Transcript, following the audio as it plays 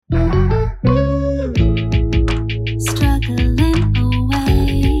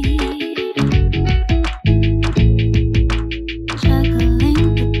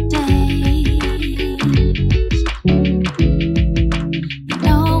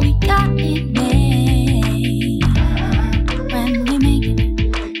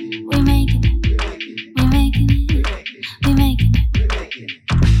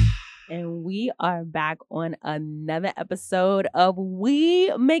are back on another episode of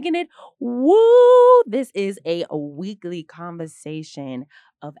We Making It Woo. This is a weekly conversation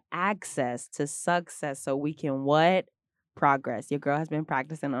of access to success so we can what? Progress. Your girl has been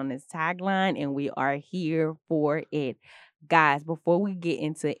practicing on this tagline and we are here for it. Guys, before we get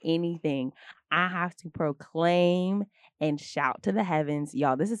into anything, I have to proclaim and shout to the heavens.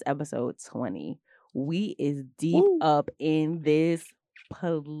 Y'all, this is episode 20. We is deep up in this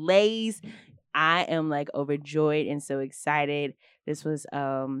place. I am like overjoyed and so excited. This was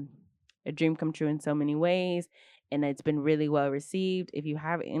a dream come true in so many ways, and it's been really well received. If you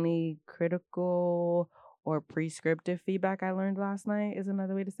have any critical or prescriptive feedback, I learned last night is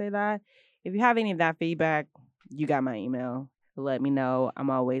another way to say that. If you have any of that feedback, you got my email. Let me know. I'm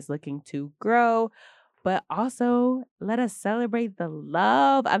always looking to grow. But also, let us celebrate the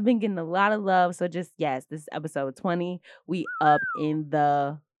love. I've been getting a lot of love. So just, yes, this is episode 20. We up in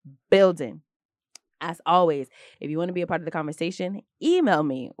the building. As always, if you want to be a part of the conversation, email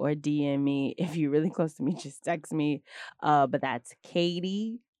me or DM me. If you're really close to me, just text me. But that's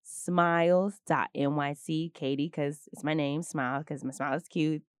KatieSmiles.nyc. Katie, because it's my name. Smile, because my smile is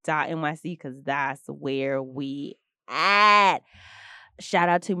cute. .nyc, because that's where we at. Shout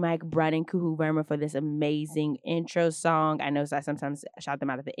out to Mike Brun and Kuhu Verma for this amazing intro song. I know I sometimes shout them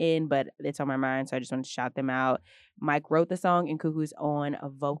out at the end, but it's on my mind, so I just want to shout them out. Mike wrote the song and Kuhu's on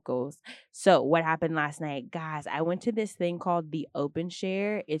vocals. So what happened last night? Guys, I went to this thing called the Open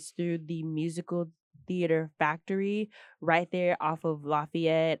Share. It's through the Musical Theater Factory right there off of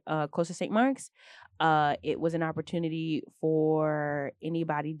Lafayette, close to St. Mark's. It was an opportunity for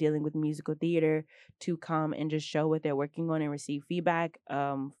anybody dealing with musical theater to come and just show what they're working on and receive feedback.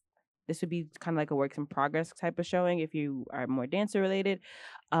 This would be kind of like a works in progress type of showing if you are more dancer related.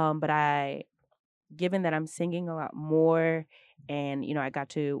 But given that I'm singing a lot more, and I got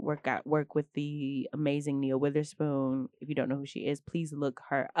to work with the amazing Nia Witherspoon. If you don't know who she is, please look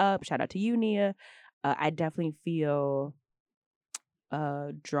her up. Shout out to you, Nia. I definitely feel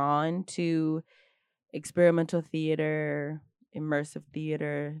drawn to experimental theater, immersive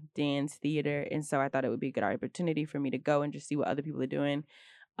theater, dance theater. And so I thought it would be a good opportunity for me to go and just see what other people are doing.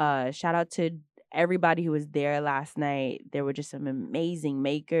 Shout out to everybody who was there last night. There were just some amazing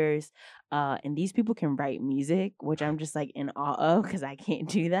makers. And these people can write music, which I'm just like in awe of because I can't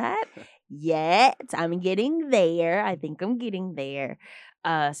do that yet. I'm getting there. I think I'm getting there.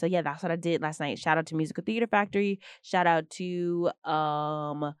 So yeah, that's what I did last night. Shout out to Musical Theater Factory. Shout out to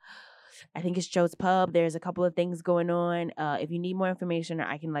I think it's Joe's Pub. There's a couple of things going on. If you need more information, or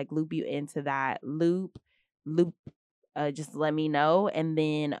I can like loop you into that loop. Just let me know, and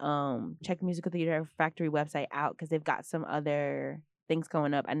then check the Musical Theater Factory website out because they've got some other things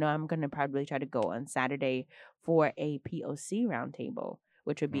going up. I know I'm gonna probably try to go on Saturday for a POC roundtable,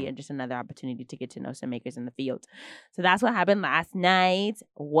 which would be just another opportunity to get to know some makers in the field. So that's what happened last night.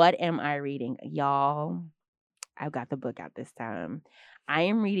 What am I reading, y'all? I've got the book out this time. I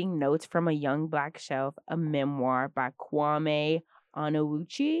am reading Notes from a Young Black Shelf, a memoir by Kwame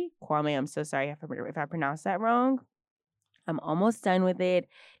Onwuchi. Kwame, I'm so sorry if I pronounced that wrong. I'm almost done with it.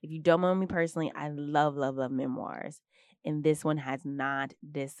 If you don't know me personally, I love, love, love memoirs. And this one has not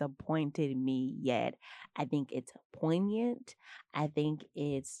disappointed me yet. I think it's poignant. I think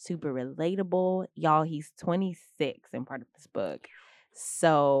it's super relatable. Y'all, he's 26 in part of this book.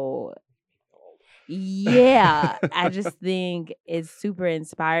 So yeah, I just think it's super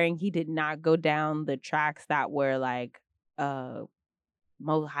inspiring. He did not go down the tracks that were like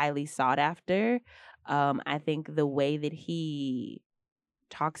most highly sought after. I think the way that he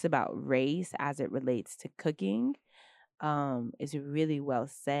talks about race as it relates to cooking is really well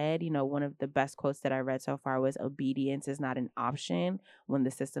said. One of the best quotes that I read so far was obedience is not an option when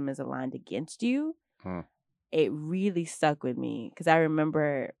the system is aligned against you. It really stuck with me because I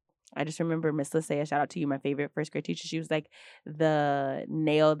just remember Miss Lisea, shout out to you, my favorite first grade teacher. She was like, the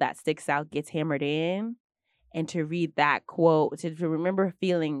nail that sticks out gets hammered in. And to read that quote, to remember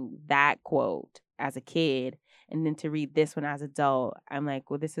feeling that quote as a kid, and then to read this one as an adult, I'm like,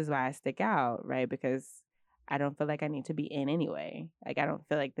 well, this is why I stick out, right? Because I don't feel like I need to be in anyway. Like, I don't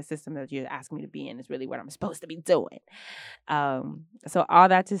feel like the system that you're asking me to be in is really what I'm supposed to be doing. So all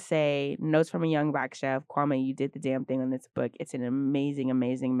that to say, Notes from a Young Black Chef. Kwame, you did the damn thing on this book. It's an amazing,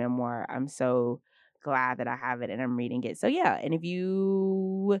 amazing memoir. I'm so glad that I have it and I'm reading it. So yeah, and if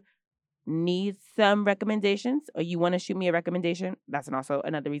you need some recommendations or you want to shoot me a recommendation, that's also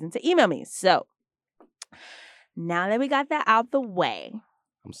another reason to email me. So now that we got that out the way,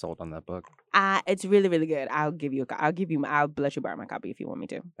 I'm sold on that book. It's really, really good. I'll let you borrow my copy if you want me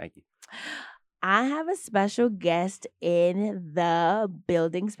to. Thank you. I have a special guest in the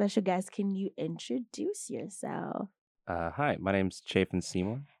building. Special guest, can you introduce yourself? Hi, my name's Chafin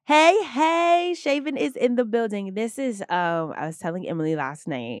Seymour. Hey, Shaven is in the building. This is I was telling Emily last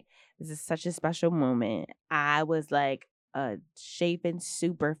night. This is such a special moment. I was like a Shaven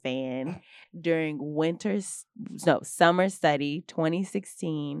super fan during summer study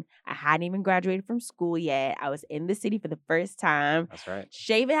 2016. I hadn't even graduated from school yet. I was in the city for the first time. That's right.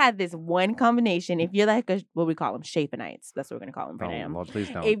 Shaven had this one combination. If you're like what we call them, Shavenites. That's what we're gonna call them for Oh now. Lord, please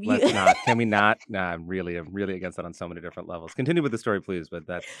don't. If you Let's not. Can we not? Nah, I'm really against that on so many different levels. Continue with the story, please. But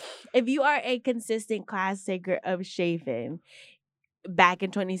that's if you are a consistent class taker of Chafin back in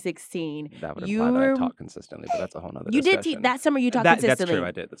 2016, that would imply that I you taught consistently, but that's a whole nother you did discussion. that summer you taught That's consistently. true.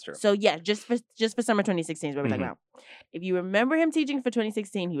 I did. That's true. So yeah, just for summer 2016 is what we're talking about. If you remember him teaching for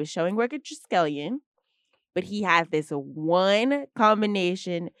 2016, he was showing work at Triskelion, but he had this one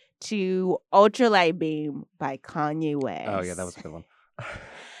combination to Ultralight Beam by Kanye West. Oh yeah, that was a good one.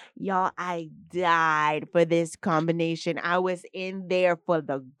 Y'all, I died for this combination. I was in there for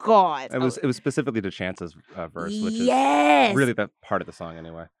the gods. It was specifically to Chance's verse, which is really the part of the song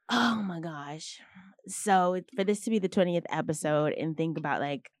anyway. Oh my gosh. So for this to be the 20th episode and think about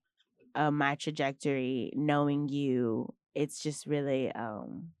like my trajectory, knowing you, it's just really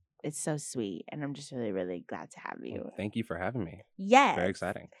it's so sweet, and I'm just really, really glad to have you. Well, thank you for having me. Yes. Very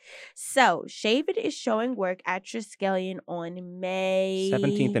exciting. So, Shaven is showing work at Triskelion on May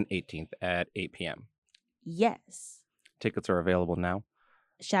 17th and 18th at 8 p.m. Yes. Tickets are available now.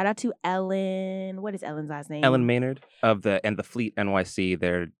 Shout out to Ellen. What is Ellen's last name? Ellen Maynard of the Fleet NYC.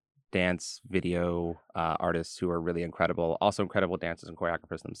 They're dance video artists who are really incredible. Also incredible dancers and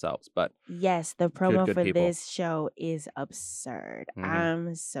choreographers themselves. But yes, the promo good for people. this show is absurd.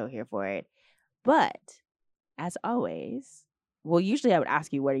 I'm so here for it. But as always, well, usually I would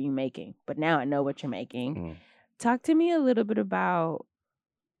ask you, what are you making? But now I know what you're making. Talk to me a little bit about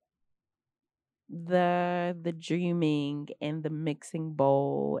the dreaming and the mixing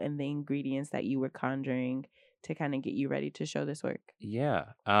bowl and the ingredients that you were conjuring to kind of get you ready to show this work. Yeah.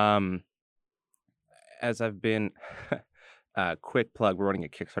 As I've been quick plug, we're running a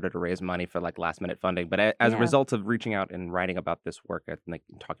Kickstarter to raise money for like last minute funding. But as a result of reaching out and writing about this work and like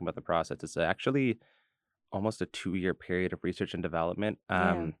talking about the process, it's actually almost a 2-year period of research and development.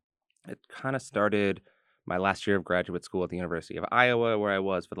 It kind of started my last year of graduate school at the University of Iowa, where I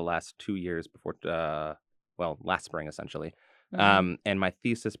was for the last 2 years before, last spring essentially. And my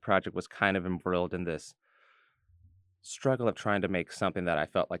thesis project was kind of embroiled in this struggle of trying to make something that I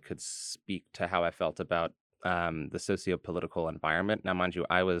felt like could speak to how I felt about the socio-political environment. Now, mind you,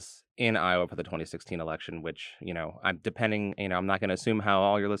 I was in Iowa for the 2016 election, which, I'm not going to assume how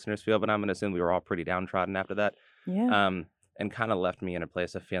all your listeners feel, but I'm going to assume we were all pretty downtrodden after that. Yeah. And kind of left me in a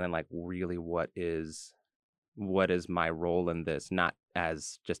place of feeling like, really, what is my role in this? Not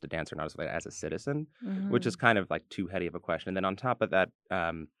as just a dancer, not as a citizen, which is kind of like too heady of a question. And then on top of that,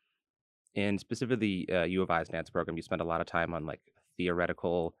 in specifically U of I's dance program, you spend a lot of time on like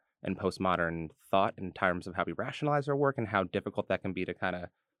theoretical and postmodern thought in terms of how we rationalize our work and how difficult that can be to kind of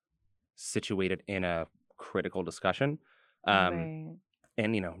situate it in a critical discussion. And,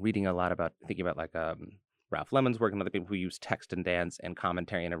 reading a lot about, thinking about like Ralph Lemon's work and other people who use text and dance and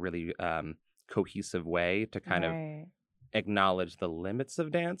commentary in a really cohesive way to kind of acknowledge the limits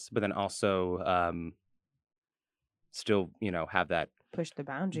of dance, but then also still, have that push the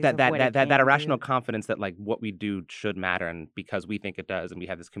boundaries. That irrational confidence that like what we do should matter, and because we think it does, and we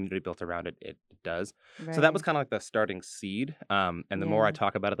have this community built around it, it does. So that was kind of like the starting seed. And the more I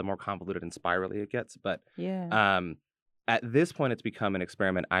talk about it, the more convoluted and spirally it gets. But at this point, it's become an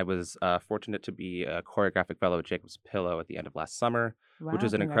experiment. I was fortunate to be a choreographic fellow at Jacob's Pillow at the end of last summer, which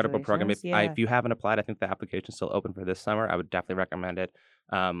was an incredible program. If you haven't applied, I think the application is still open for this summer. I would definitely recommend it.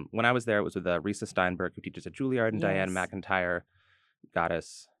 When I was there, it was with Risa Steinberg, who teaches at Juilliard, and Diane McIntyre,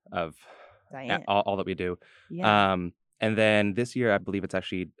 goddess of all that we do. And then this year, I believe it's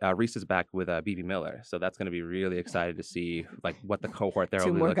actually Risa's back with BB Miller. So that's going to be really excited to see like what the cohort there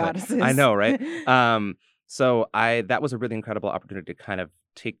will be like. Goddesses. I know, right? So that was a really incredible opportunity to kind of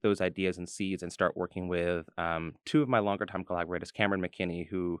take those ideas and seeds and start working with two of my longer time collaborators, Cameron McKinney,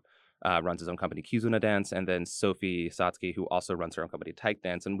 who runs his own company, Kizuna Dance, and then Sophie Satsky, who also runs her own company, Tyke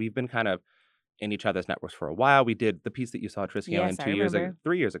Dance. And we've been kind of in each other's networks for a while. We did the piece that you saw at Triskelion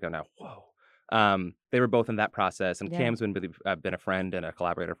 3 years ago now. Whoa. They were both in that process, and Cam's been a friend and a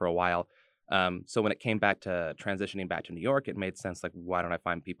collaborator for a while. So when it came back to transitioning back to New York, it made sense. Like, why don't I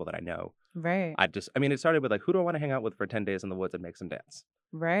find people that I know? Right. It started with like, who do I want to hang out with for 10 days in the woods and make some dance?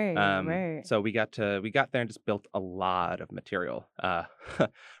 Right. So we got there and just built a lot of material,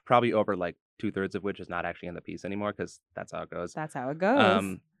 probably over like 2/3 of which is not actually in the piece anymore because that's how it goes. That's how it goes.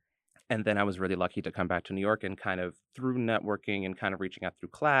 Um, and then I was really lucky to come back to New York and kind of through networking and kind of reaching out through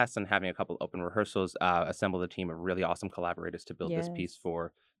class and having a couple open rehearsals, assembled a team of really awesome collaborators to build this piece Yes.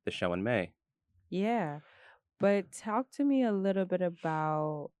 for the show in May. Yeah. But talk to me a little bit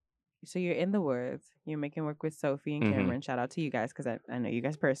about, so you're in the woods, you're making work with Sophie and Hmm. Cameron. Shout out to you guys because I know you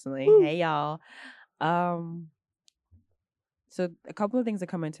guys personally. Woo! Hey y'all. Um, so a couple of things that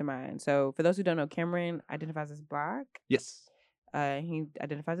come into mind. So for those who don't know, Cameron identifies as Black. Yes. He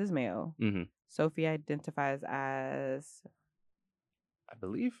identifies as male. Hmm. Sophie identifies as I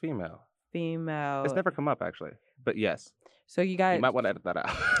believe female. It's female. never come up actually, but yes, So you got you might want to edit that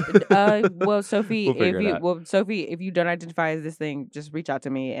out. well, Sophie, We'll figure it out. Sophie, if you don't identify as this thing, just reach out to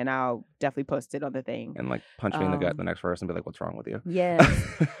me and I'll definitely post it on the thing. And like punch me in the gut in the next verse and be like, "What's wrong with you?" Yes.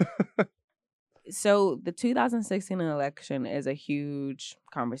 So the 2016 election is a huge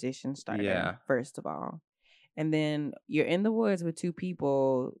conversation starter. Yeah. First of all, and then you're in the woods with two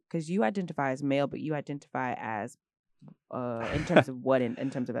people because you identify as male, but you identify as in terms of what in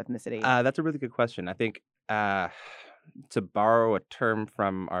terms of ethnicity. That's a really good question. I think to borrow a term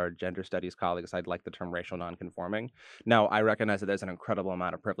from our gender studies colleagues, I'd like the term racial nonconforming. Now, I recognize that there's an incredible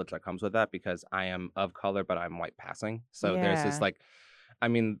amount of privilege that comes with that because I am of color, but I'm white passing. So there's this Yeah. like, I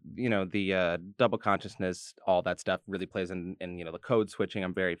mean, the double consciousness, all that stuff really plays in, the code switching.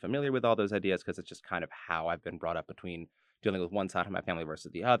 I'm very familiar with all those ideas because it's just kind of how I've been brought up between dealing with one side of my family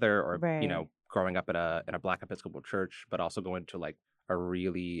versus the other, or, Right. growing up in a Black Episcopal church, but also going to like a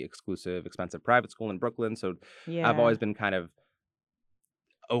really exclusive, expensive private school in Brooklyn. So Yeah. I've always been kind of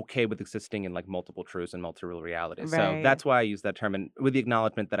okay with existing in like multiple truths and multiple realities. So Right. that's why I use that term, and with the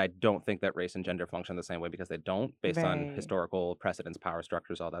acknowledgement that I don't think that race and gender function the same way because they don't, based on Right. historical precedents, power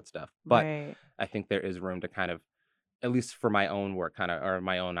structures, all that stuff. But Right. I think there is room to kind of, at least for my own work, kind of, or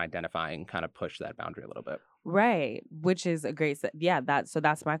my own identifying, kind of push that boundary a little bit. Right, which is a great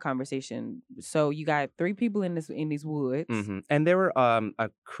that's my conversation. So you got 3 people in these woods. Hmm. And there were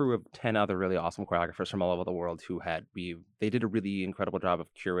a crew of 10 other really awesome choreographers from all over the world who they did a really incredible job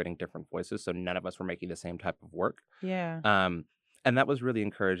of curating different voices. So none of us were making the same type of work. Yeah. And that was really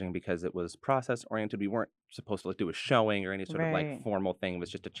encouraging because it was process oriented. We weren't supposed to like do a showing or any sort of like Right. formal thing. It was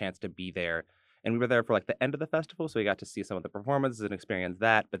just a chance to be there. And we were there for like the end of the festival, so we got to see some of the performances and experience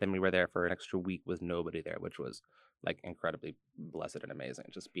that. But then we were there for an extra week with nobody there, which was like incredibly blessed and amazing.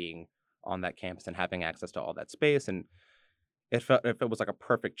 Just being on that campus and having access to all that space, and it was like a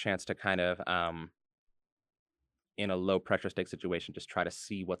perfect chance to kind of in a low pressure stake situation, just try to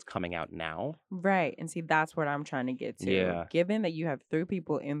see what's coming out now. Right. And see, that's what I'm trying to get to. Yeah. Given that you have 3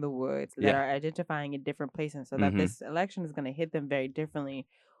 people in the woods that Yeah. are identifying in different places, so that Mhm. this election is going to hit them very differently,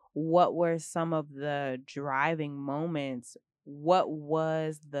 what were some of the driving moments? What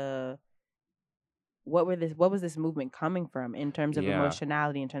was this movement coming from in terms of Yeah.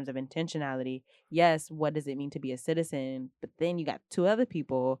 emotionality, in terms of intentionality? Yes, what does it mean to be a citizen? But then you got 2 other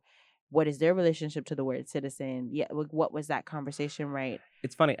people. What is their relationship to the word citizen? Yeah, what was that conversation, right?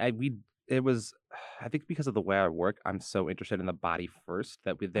 It's funny. I think because of the way I work, I'm so interested in the body first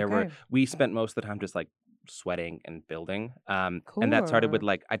that Okay. we spent most of the time just like sweating and building. And that started with Cool.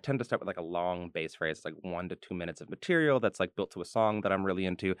 like I tend to start with like a long bass phrase, like 1 to 2 minutes of material that's like built to a song that I'm really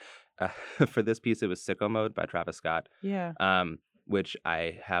into. Uh, for this piece, it was "Sicko Mode" by Travis Scott. Yeah. Which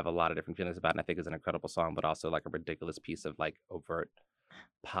I have a lot of different feelings about, and I think is an incredible song, but also like a ridiculous piece of like overt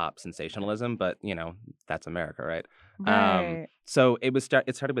pop sensationalism. But that's America, right? Right. So it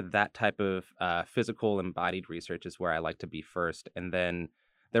started with that type of physical embodied research is where I like to be first, and then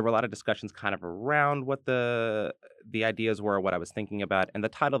there were a lot of discussions kind of around what the ideas were, what I was thinking about, and the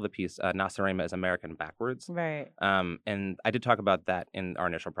title of the piece, Nasarema, is American backwards. Right. And I did talk about that in our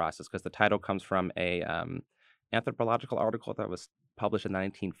initial process because the title comes from a anthropological article that was published in the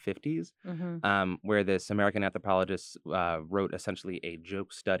 1950s, where this American anthropologist wrote essentially a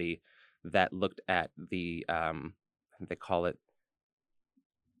joke study that looked at the I think they call it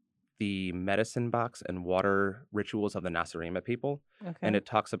the medicine box and water rituals of the Nasarima people. Okay. And it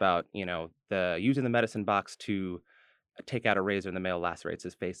talks about, the using the medicine box to take out a razor and the male lacerates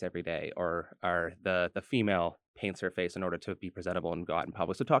his face every day, or the female paints her face in order to be presentable and go out in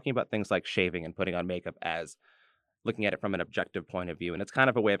public. So talking about things like shaving and putting on makeup as looking at it from an objective point of view. And it's kind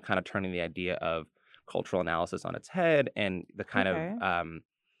of a way of kind of turning the idea of cultural analysis on its head and the kind Okay. of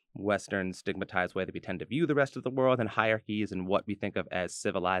Western stigmatized way that we tend to view the rest of the world and hierarchies and what we think of as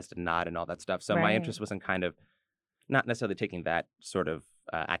civilized and not and all that stuff. So my Right. interest was in kind of not necessarily taking that sort of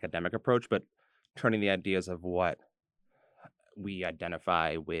academic approach, but turning the ideas of what we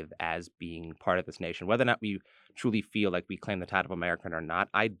identify with as being part of this nation, whether or not we truly feel like we claim the title of American or not.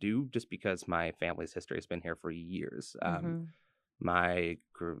 I do, just because my family's history has been here for years. Mm-hmm.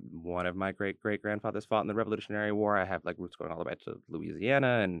 One of my great great grandfathers fought in the Revolutionary War. I have like roots going all the way to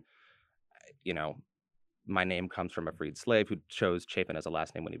Louisiana, and you know, my name comes from a freed slave who chose Chapin as a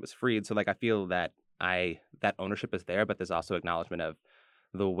last name when he was freed. So like I feel that that ownership is there, but there's also acknowledgement of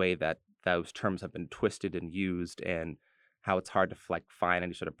the way that those terms have been twisted and used, and how it's hard to like find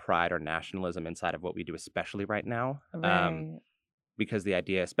any sort of pride or nationalism inside of what we do, especially right now. Right. Because the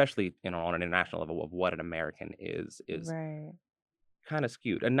idea, especially on an international level, of what an American is Right. kind of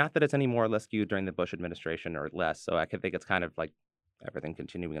skewed. And not that it's any more or less skewed during the Bush administration or less. So I can think it's kind of like everything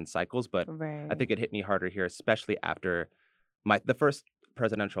continuing in cycles. But I Right. think it hit me harder here, especially after the first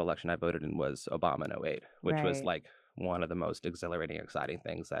presidential election I voted in was Obama in '08, which was Right. like one of the most exhilarating, exciting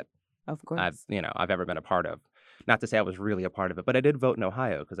things that Of I've course. I've ever been a part of. Not to say I was really a part of it, but I did vote in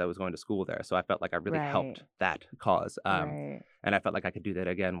Ohio because I was going to school there. So I felt like I really Right. helped that cause. Right. And I felt like I could do that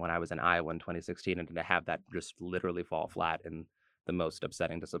again when I was in Iowa in 2016, and to have that just literally fall flat in the most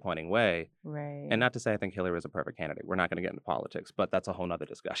upsetting, disappointing way. And Right. not to say I think Hillary was a perfect candidate. We're not going to get into politics, but that's a whole nother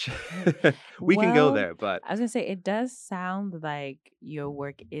discussion. We can go Well, there, but I was gonna say it does sound like your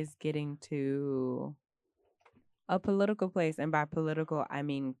work is getting to a political place, and by political I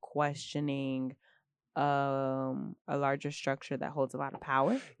mean questioning a larger structure that holds a lot of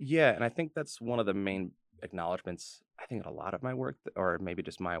power. yeah, and I think that's one of the main acknowledgments. I think in a lot of my work, or maybe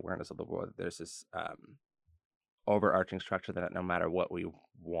just my awareness of the world, there's this overarching structure that no matter what we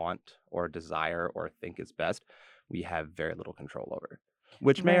want or desire or think is best, we have very little control over,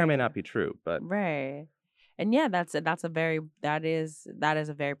 which may or may Right. not be true. But Right. And yeah, that's a very that is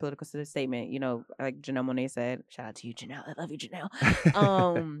a very political sort of statement. You know, like Janelle Monáe said, shout out to you, Janelle. I love you,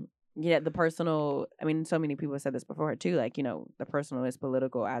 Janelle. Yeah, the personal. I mean, so many people have said this before too. Like, you know, the personal is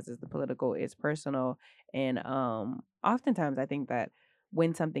political, as is the political is personal. And oftentimes, I think that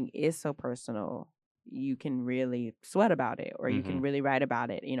when something is so personal, you can really sweat about it, or you can hmm really write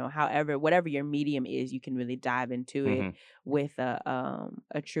about it. You know, however, whatever your medium is, you can really dive into it hmm with a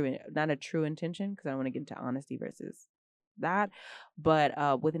true, not a true intention, because I don't want to get into honesty versus that,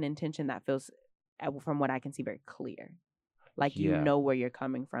 but with an intention that feels, from what I can see, very clear. Like, you yeah, know where you're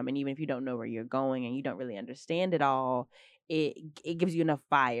coming from, and even if you don't know where you're going and you don't really understand it all, it gives you enough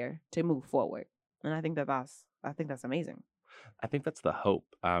fire to move forward. And I think that's amazing. I think that's the hope.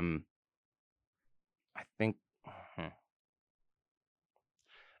 I think. hmm,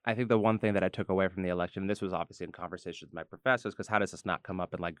 I think the one thing that I took away from the election, and this was obviously in conversations with my professors, because how does this not come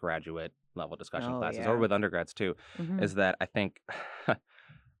up in like graduate level discussion Oh classes or yeah. with undergrads too, Mm-hmm. is that I think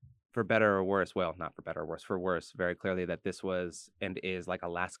for better or worse, well, not for better or worse, for worse, very clearly that this was and is like a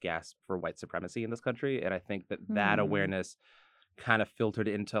last gasp for white supremacy in this country. And I think that that Hmm. awareness kind of filtered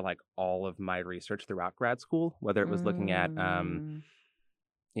into like all of my research throughout grad school, whether it was looking at, Mm.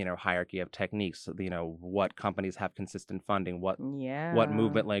 hierarchy of techniques, what companies have consistent funding, what Yeah.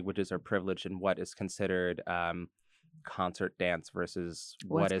 movement languages are privileged, and what is considered concert dance versus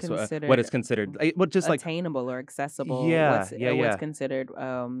What's what is considered considered, well, just like, attainable or accessible, yeah, yeah, what's yeah, considered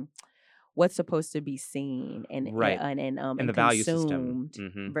what's supposed to be seen right, in and the value system.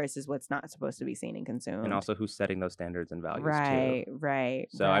 consumed Hmm. versus what's not supposed to be seen and And consumed. also who's setting those standards and values too. Right, right,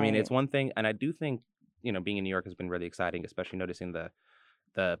 So, I mean, right. it's one thing, and I do think, being in New York has been really exciting, especially noticing the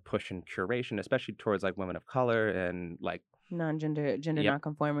push and curation, especially towards like women of color and like, Gender yep.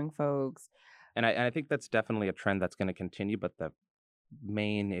 non-conforming folks. And I think that's definitely a trend that's going to continue, but the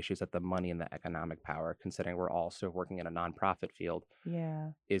main issue is that the money and the economic power, considering we're all still working in a nonprofit field,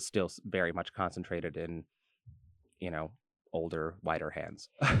 Yeah. is still very much concentrated in, you know, older, whiter hands.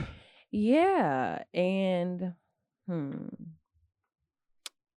 Yeah, and hmm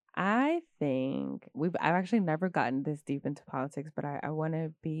I think I've actually never gotten this deep into politics, but I want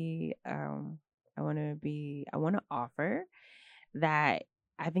to be I want to offer that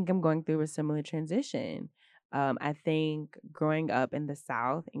I think I'm going through a similar transition. I think growing up in the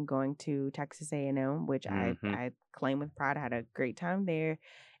South and going to Texas A&M, which Hmm. I claim with pride, I had a great time there.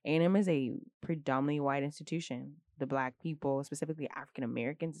 A&M is a predominantly white institution. The Black people, specifically African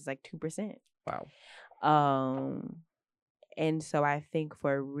Americans, is like 2%. Wow. Um, and so I think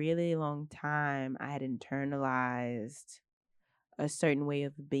for a really long time, I had internalized a certain way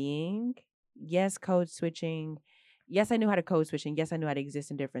of being. Yes, code switching. Yes, I knew how to code switch, and yes, I knew how to exist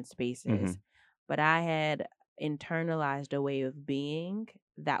in different Hmm. spaces. But I had internalized a way of being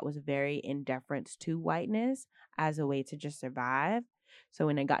that was very in deference to whiteness as a way to just survive. So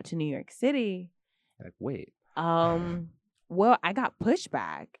when I got to New York City, Like, wait. um, Well, I got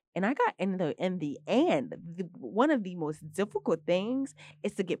pushback, and I got in the end. One of the most difficult things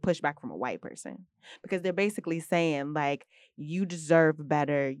is to get pushback from a white person, because they're basically saying like, you deserve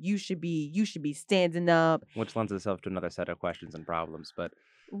better. You should be standing up. Which lends itself to another set of questions and problems. But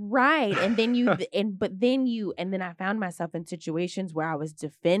Right. And then and then I found myself in situations where I was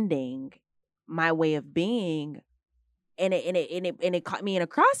defending my way of being, and it caught me in a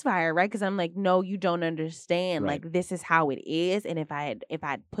crossfire, right? Because I'm like, no, you don't understand. Right. Like, this is how it is, and if I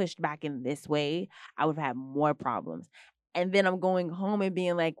had pushed back in this way, I would have had more problems. And then I'm going home and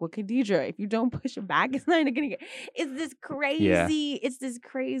being like, well, Khadijah, if you don't push it back, it's not even gonna get. It's this yeah, crazy. It's this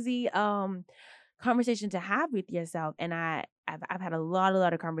crazy conversation to have with yourself. And I've had a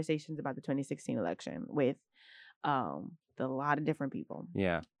lot of conversations about the 2016 election with a lot of different people.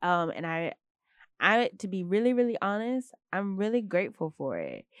 yeah. And I to be really, really honest, I'm really grateful for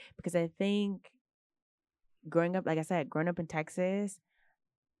it, because I think growing up, like I said, growing up in Texas,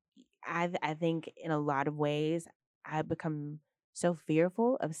 I think in a lot of ways I've become so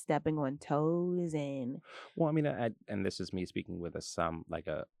fearful of stepping on toes. And Well, I mean, and this is me speaking with some like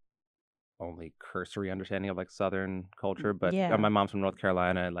a only cursory understanding of like Southern culture, but yeah, my mom's from North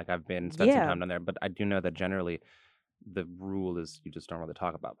Carolina, and like I've spent some yeah. time down there. But I do know that generally the rule is you just don't really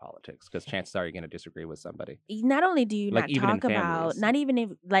talk about politics because chances are you're going to disagree with somebody. Not only do you Like not even in talk about, families. not even if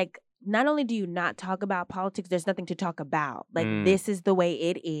like, not only do you not talk about politics, there's nothing to talk about. Like, Mm, this is the way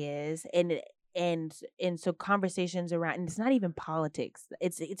it is, and so conversations around, and it's not even politics.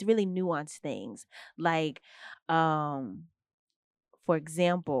 It's really nuanced things. Like, for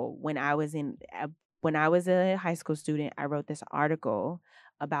example, when I was a high school student, I wrote this article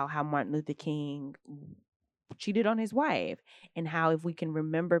about how Martin Luther King cheated on his wife, and how if we can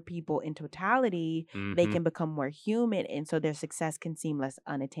remember people in totality, they hmm can become more human, and so their success can seem less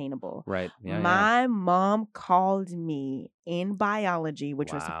unattainable. Right. Yeah. Yeah. My mom called me in biology,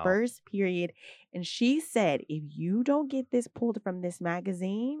 which was the Wow. first period, and she said, if you don't get this pulled from this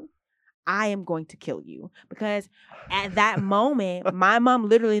magazine, I am going to kill you. Because at that moment, my mom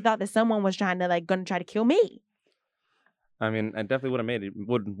literally thought that someone was gonna try to kill me. I mean, I definitely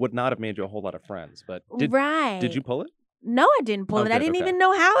would not have made you a whole lot of friends. But did Right. you pull it? No, I didn't pull Oh, it. I good. didn't Okay. even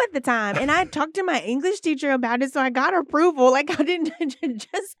know how at the time. And I talked to my English teacher about it, so I got approval. Like, I didn't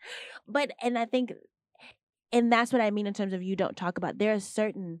just, but, and I think, and that's what I mean in terms of, you don't talk about. There are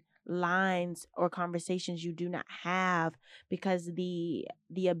certain lines or conversations you do not have, because the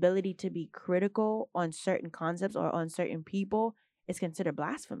ability to be critical on certain concepts or on certain people is considered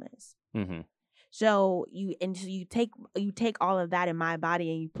blasphemous. Mm-hmm. So you take all of that in my body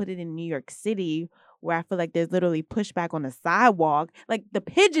and you put it in New York City, where I feel like there's literally pushback on the sidewalk. Like, the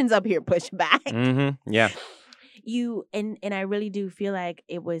pigeons up here push back. Mm-hmm. Yeah. And I really do feel like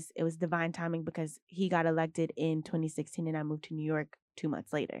it was divine timing, because he got elected in 2016 and I moved to New York 2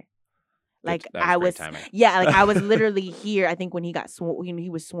 months later. Like, That was I great was, timing. yeah, like I was literally here, I think, when he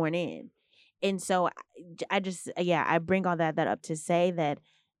was sworn in. And so I just, yeah, I bring all that up to say that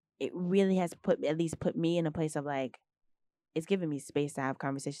it really has put me in a place of like, it's given me space to have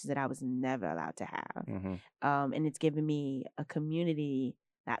conversations that I was never allowed to have. Mm-hmm. And it's given me a community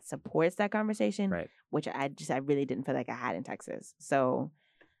that supports that conversation, Right. which I really didn't feel like I had in Texas. So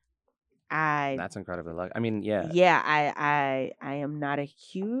That's incredibly lucky. I mean, yeah. yeah, I am not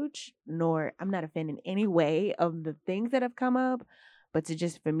I'm not a fan in any way of the things that have come up, but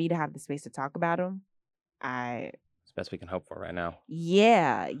for me to have the space to talk about them, It's best we can hope for right now.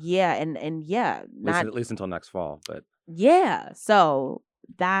 yeah, and yeah, At least until next fall. But yeah. So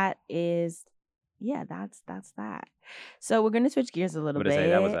that is, yeah, that's that. So we're gonna switch gears a little I'm gonna bit.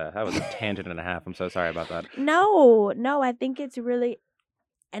 say that was a tangent and a half. I'm so sorry about that. No, I think it's really,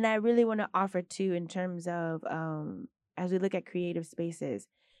 and I really want to offer too, in terms of as we look at creative spaces,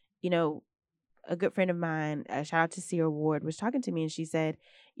 you know, a good friend of mine, shout out to Sierra Ward, was talking to me, and she said,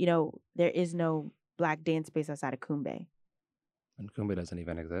 there is no Black dance space outside of Kumbe. And Kumba doesn't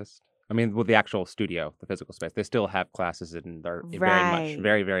even exist. I mean, with the actual studio, the physical space, they still have classes and they're Right.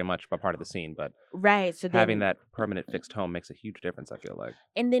 very much a part of the scene. But Right. So having then, that permanent fixed home makes a huge difference, I feel like.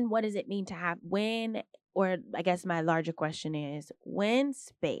 and then what does it mean to have or I guess my larger question is, when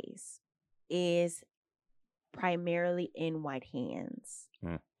space is primarily in white hands,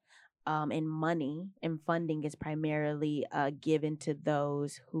 Mm. and money and funding is primarily given to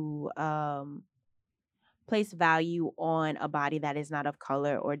those who place value on a body that is not of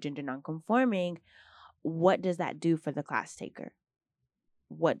color or gender nonconforming, what does that do for the class taker?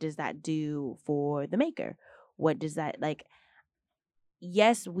 What does that do for the maker? What does that, like,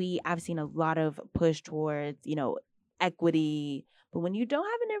 yes, I've seen a lot of push towards, equity, but when you don't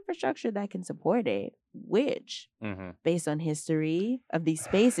have an infrastructure that can support it, which, Mm-hmm. based on history of these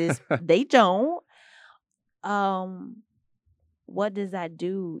spaces, they don't. What does that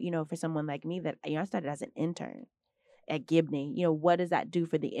do, for someone like me that, I started as an intern at Gibney? What does that do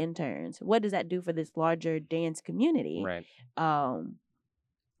for the interns? What does that do for this larger dance community? Right.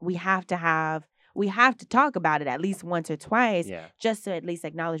 We have to talk about it at least once or twice, Yeah. just to at least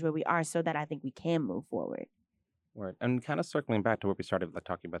acknowledge where we are, so that I think we can move forward. Right. And kind of circling back to where we started, like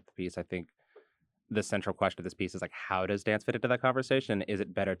talking about the piece, I think the central question of this piece is like, how does dance fit into that conversation? Is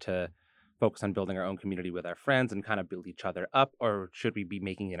it better to focus on building our own community with our friends and kind of build each other up, or should we be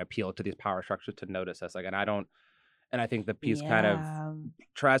making an appeal to these power structures to notice us? Like, and I think the piece kind of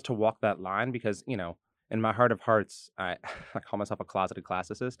tries to walk that line because, in my heart of hearts, I call myself a closeted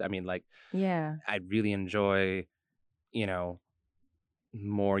classicist. I mean, like, I really enjoy,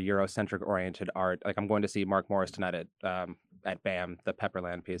 more Eurocentric oriented art. Like, I'm going to see Mark Morris tonight at BAM, the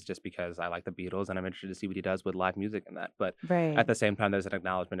Pepperland piece, just because I like the Beatles and I'm interested to see what he does with live music and that. But at the same time, there's an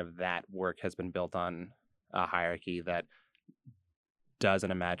acknowledgement of that work has been built on a hierarchy that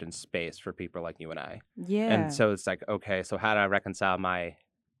doesn't imagine space for people like you and I. Yeah. And so it's like, okay, so how do I reconcile my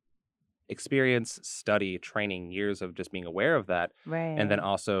experience, study, training, years of just being aware of that, and then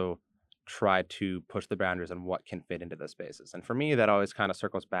also try to push the boundaries on what can fit into those spaces? And for me, that always kind of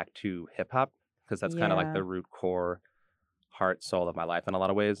circles back to hip hop, because that's kind of like the root core heart soul of my life in a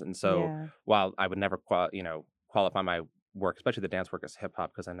lot of ways. And so while I would never qualify my work, especially the dance work, as hip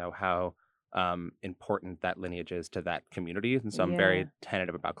hop, because I know how important that lineage is to that community, and so I'm very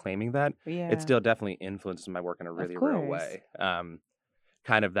tentative about claiming that. It still definitely influences my work in a really real way.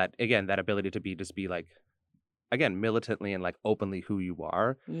 Kind of that, again, that ability to be like, again, militantly and like openly who you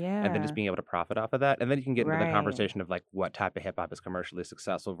are, and then just being able to profit off of that. And then you can get into the conversation of like what type of hip hop is commercially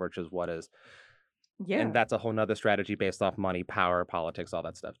successful versus what is. And that's a whole nother strategy based off money, power, politics, all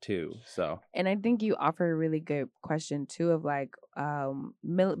that stuff too. So, and I think you offer a really good question too, of like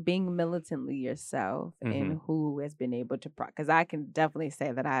being militantly yourself and who has been able to, because I can definitely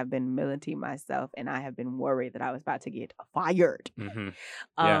say that I have been militant myself, and I have been worried that I was about to get fired.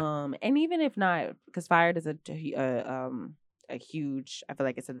 And even if not, because fired is a huge, I feel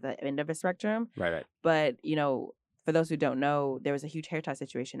like it's at the end of a spectrum. Right. But for those who don't know, there was a huge hair tie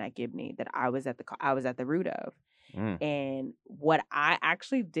situation at Gibney that I was at the root of. And what I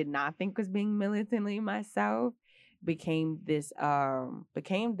actually did not think was being militantly myself became this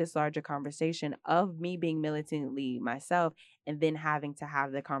larger conversation of me being militantly myself, and then having to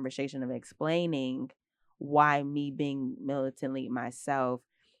have the conversation of explaining why me being militantly myself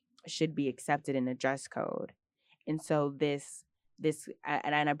should be accepted in a dress code. And so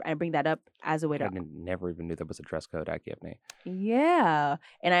I bring that up as a way to... I never even knew there was a dress code at Gibney. Yeah.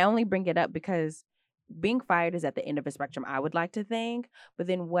 And I only bring it up because being fired is at the end of a spectrum, I would like to think. But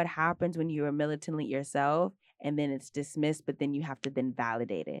then what happens when you are militantly yourself and then it's dismissed, but then you have to then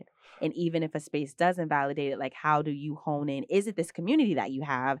validate it? And even if a space doesn't validate it, like, how do you hone in? Is it this community that you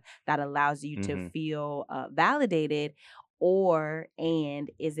have that allows you to feel validated? And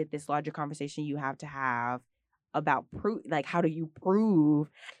is it this larger conversation you have to have about like, how do you prove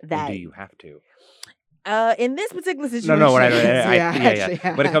that? And do you have to? In this particular situation, no,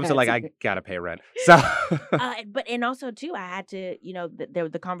 yeah. When it comes to like, I gotta pay rent, so. But and also too, I had to,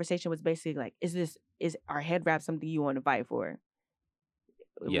 the conversation was basically like, is our head wrap something you want to fight for?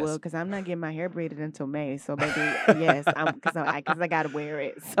 Yes. Well, because I'm not getting my hair braided until May, so baby, yes, because I gotta wear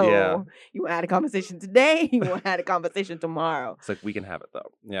it. So you want to have a conversation today? You want to have a conversation tomorrow? It's like, we can have it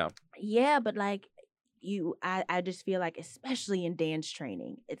though. Yeah. Yeah, but like. I just feel like, especially in dance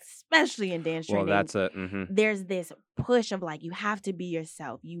training, well, that's there's this push of like, you have to be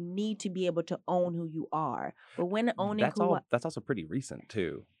yourself. You need to be able to own who you are. But when owning that's also pretty recent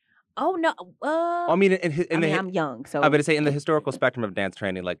too. Oh no! I mean, I'm young, so I'm gonna say in the historical spectrum of dance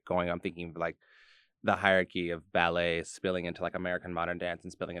training, like I'm thinking of like the hierarchy of ballet spilling into like American modern dance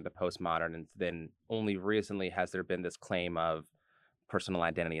and spilling into postmodern, and then only recently has there been this claim of personal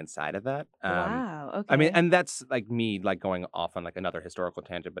identity inside of that. Wow. Okay. I mean, and that's like me like going off on like another historical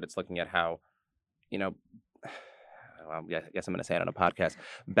tangent, but it's looking at how, I guess I'm going to say it on a podcast.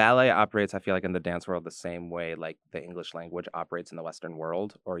 Ballet operates, I feel like, in the dance world the same way like the English language operates in the Western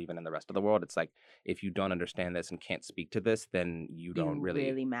world, or even in the rest of the world. It's like, if you don't understand this and can't speak to this, then you don't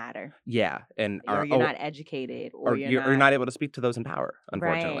really matter. Yeah, and or you're not educated, or you're not able to speak to those in power,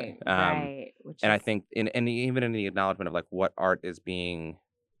 unfortunately. Right. And I think even in the acknowledgement of like what art is being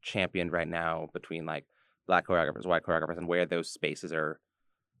championed right now between like Black choreographers, white choreographers, and where those spaces are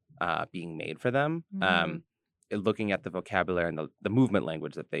being made for them. Looking at the vocabulary and the movement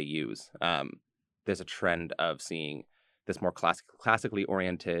language that they use, there's a trend of seeing this more classically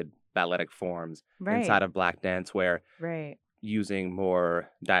oriented balletic forms Right. inside of Black dance, where Right. using more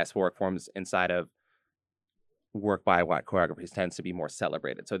diasporic forms inside of work by white choreographers tends to be more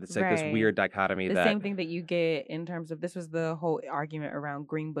celebrated. So it's like this Right. weird dichotomy The that same thing that you get in terms of, this was the whole argument around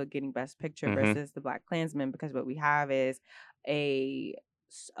Green Book getting Best Picture Mhm. versus the Black Klansman, because what we have is a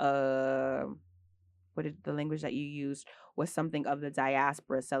what is the language that you used, was something of the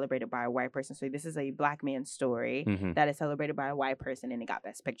diaspora celebrated by a white person. So this is a Black man's story Mhm. that is celebrated by a white person and it got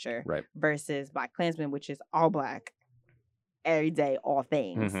Best Picture, Right. versus Black Klansman, which is all Black, every day, all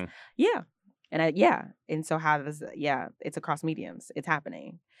things. Mhm. Yeah. And and so how does it's across mediums, it's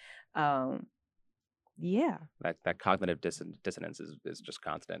happening. Yeah. That cognitive dissonance is just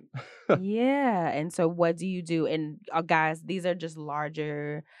constant. Yeah. And so what do you do? And guys, these are just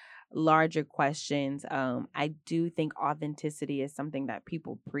larger questions. I do think authenticity is something that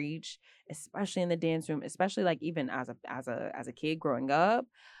people preach, especially in the dance room, especially like even as a kid growing up.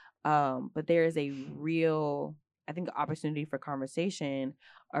 But there is a real, I think, opportunity for conversation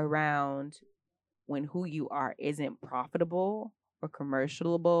around when who you are isn't profitable or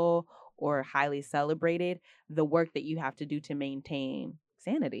commercialable or highly celebrated, the work that you have to do to maintain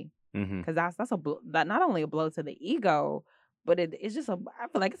sanity. Mhm. Because that's that not only a blow to the ego, but it's just I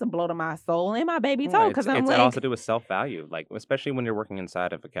feel like it's a blow to my soul and my baby toe. Yeah, Because I'm it's it like, also do with self-value, like, especially when you're working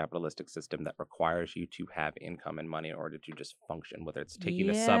inside of a capitalistic system that requires you to have income and money in order to just function, whether it's taking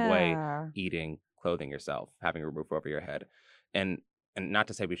the subway, yeah, eating, clothing yourself, having a roof over your head. And not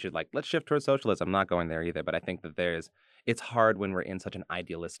to say we should, like, let's shift towards socialism. I'm not going there either, but I think that it's hard when we're in such an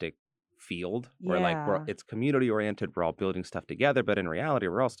idealistic field where, like, yeah, it's community oriented, we're all building stuff together, but in reality,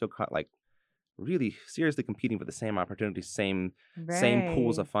 we're all still like really seriously competing for the same opportunities, same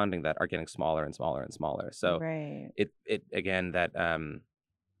pools right, of funding that are getting smaller and smaller and smaller. So right, it again, that kind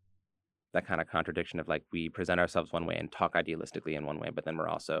of contradiction of, like, we present ourselves one way and talk idealistically in one way, but then we're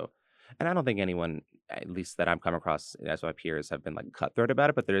also, and I don't think anyone, at least that I'm come across as my peers, have been like cutthroat about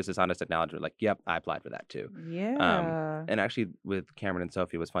it, but there is this honest acknowledgement, like, yep, I applied for that too. yeah. And actually with Cameron and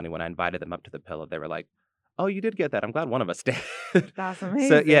Sophie, it was funny when I invited them up to the Pillow, they were like, oh, you did get that. I'm glad one of us did. That's So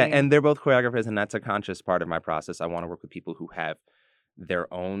yeah, amazing. and they're both choreographers, and that's a conscious part of my process. I want to work with people who have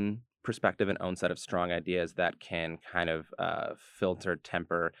their own perspective and own set of strong ideas that can kind of filter,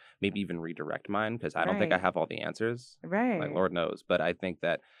 temper, maybe even redirect mine, because I don't think I Right, have all the answers. Like, right, Lord knows, but I think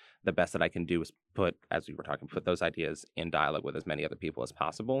that the best that I can do is put, as we were talking, put those ideas in dialogue with as many other people as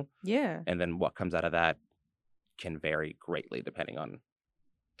possible, yeah, and then what comes out of that can vary greatly depending on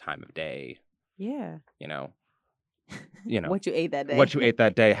time of day, yeah. you know, you know, What you ate that what you day. ate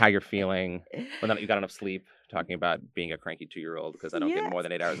that day, how you're feeling, whether or not you got enough sleep. Talking about being a cranky 2-year-old because I don't get Yes. more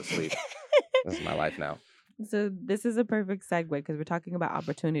than 8 hours of sleep. This is my life now. So this is a perfect segue because we're talking about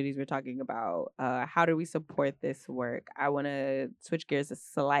opportunities. We're talking about how do we support this work. I want to switch gears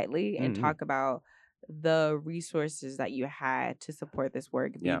slightly and Mm-hmm. talk about the resources that you had to support this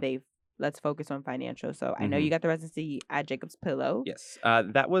work. Be Yeah. they, let's focus on financial. So I know Mhm. you got the residency at Jacob's Pillow. Yes.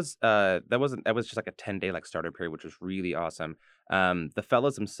 That was just like a 10-day like starter period, which was really awesome. The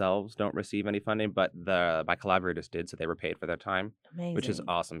fellows themselves don't receive any funding, but my collaborators did, so they were paid for their time, which is Amazing.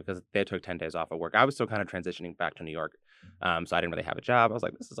 awesome because they took 10 days off of work. I was still kind of transitioning back to New York, so I didn't really have a job. I was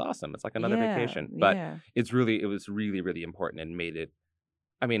like, this is awesome. It's like another Yeah, vacation, but yeah. it was really, really important and made it.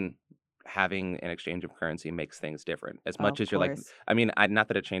 I mean, having an exchange of currency makes things different. As much Of as you're like, course. I mean, not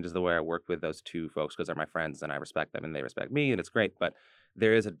that it changes the way I work with those two folks because they're my friends and I respect them and they respect me and it's great, but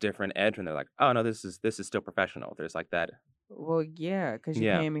there is a different edge when they're like, oh no, this is still professional. There's like that. Well, yeah, because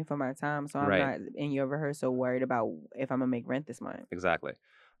you're Yeah, paying me for my time, so I'm right, not in your rehearsal worried about if I'm gonna make rent this month. exactly.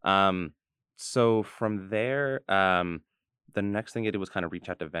 Um, so from there, the next thing I did was kind of reach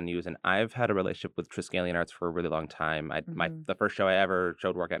out to venues, and I've had a relationship with Triskelion Arts for a really long time. Hmm. The first show I ever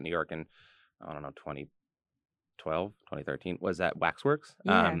showed work at in New York in, I don't know, 2013 was at Waxworks.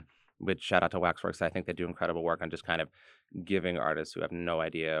 Yeah. Which shout out to Waxworks. I think they do incredible work on just kind of giving artists who have no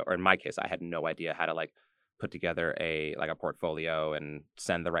idea, or in my case, I had no idea how to like put together a portfolio and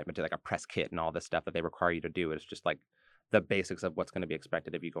send the right material, like a press kit and all this stuff that they require you to do. It's just like the basics of what's going to be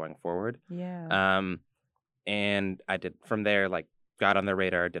expected of you going forward. Yeah. Um, and I did from there, like got on their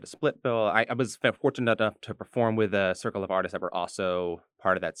radar, did a split bill. I was fortunate enough to perform with a circle of artists that were also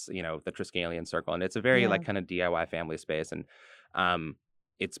part of that's, the Triskelion circle. And it's a very Yeah. like kind of DIY family space. And um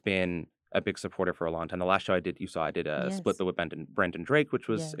it's been a big supporter for a long time. The last show I did a split Yes. bill with Brendan Drake, which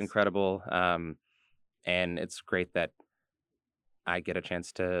was Yes. incredible. And it's great that I get a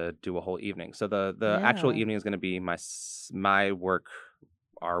chance to do a whole evening. So the actual Yeah. evening is going to be my work,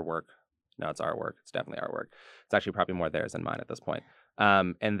 our work. No, it's our work. It's definitely our work. It's actually probably more theirs than mine at this point.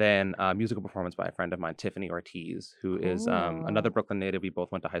 And then musical performance by a friend of mine, Tiffany Ortiz, who is another Cool. Brooklyn native. We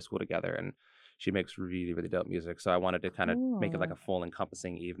both went to high school together, and she makes really, really dope music. So I wanted to kind of make it like a Cool. full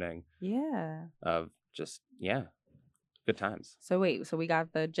encompassing evening Yeah. of just, yeah, good times. So wait, so we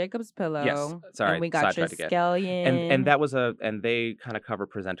got the Jacob's Yes, Pillow and sorry, we got sidetracked again. And Triskelion. that was and they kind of cover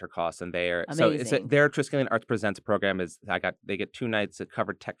presenter costs, and Amazing. their Triskelion Arts Presents program is they get 2 nights that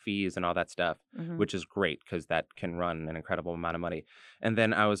covered tech fees and all that stuff, Hmm. which is great because that can run an incredible amount of money. And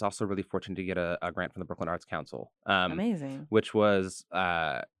then I was also really fortunate to get a grant from the Brooklyn Arts Council, Amazing. which was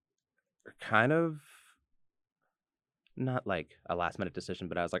kind of not like a last minute decision,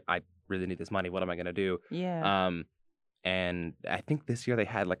 but I was like, I really need this money. What am I gonna do? Yeah. Um, and I think this year they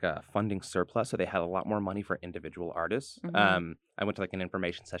had like a funding surplus, so they had a lot more money for individual artists. Hmm. I went to like an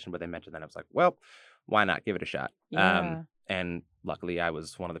information session where they mentioned that. I was like, well, why not give it a shot? Yeah. And luckily, I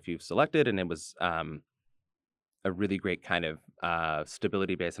was one of the few selected, and it was a really great kind of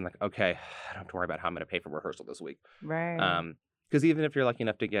stability base. I'm like, okay, I don't have to worry about how I'm going to pay for rehearsal this week. Right. Because even if you're lucky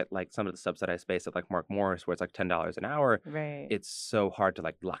enough to get like some of the subsidized space at like Mark Morris, where it's like $10 an hour, Right. it's so hard to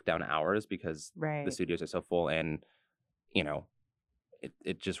like lock down hours because the Right. studios are so full, and you know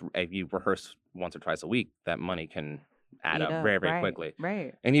it just if you rehearse once or twice a week, that money can add Eat up up. very, very Right. quickly.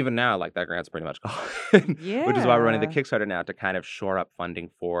 Right. And even now, like that grant's pretty much gone, which is why we're running the Yeah. Kickstarter now to kind of shore up funding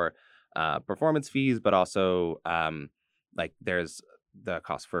for performance fees, but also like there's the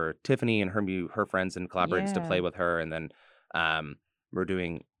cost for Tiffany and her friends and collaborators to play Yeah. with her, and then we're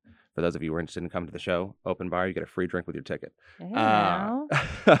doing. For those of you who are interested in coming to the show, open bar, you get a free drink with your ticket. Hey Uh, now.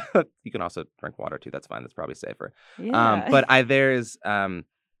 you can also drink water too. That's fine. That's probably safer. Yeah. But there's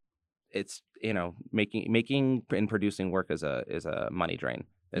it's making and producing work is a money drain.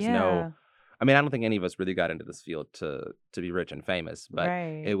 There's no, Yeah. I mean, I don't think any of us really got into this field to be rich and famous, but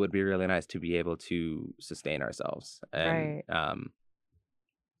Right. it would be really nice to be able to sustain ourselves. And Right.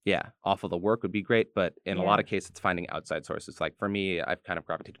 yeah, off of the work would be great, but in a lot Yeah. of cases, it's finding outside sources. Like for me, I've kind of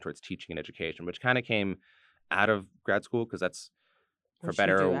gravitated towards teaching and education, which kind of came out of grad school because that's, for What you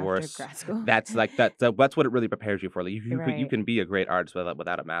better or do after worse, grad school. that's like that's what it really prepares you for. Like you Right. can be a great artist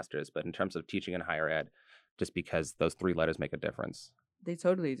without a master's, but in terms of teaching in higher ed, just because those 3 letters make a difference. They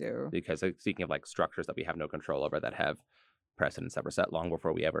totally do. Because speaking of like structures that we have no control over that have precedents that were set long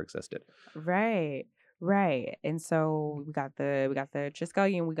before we ever existed. Right. Right. And so we got the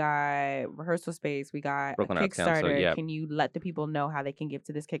Triskelion, we got rehearsal space, we got a Brooklyn Arts Council, Kickstarter. yeah. Can you let the people know how they can give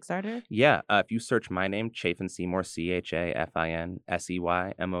to this Kickstarter? Yeah, if you search my name, Chafin Seymour,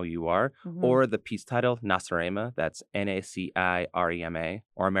 ChafinSeymour, Mm-hmm. or the piece title, Nasarema, that's Nacirema,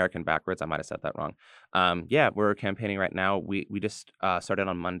 or American backwards, I might have said that wrong. Yeah, we're campaigning right now. We just started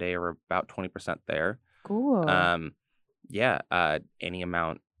on Monday, we're about 20% there. Cool. Yeah, any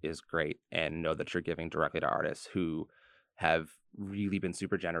amount is great, and know that you're giving directly to artists who have really been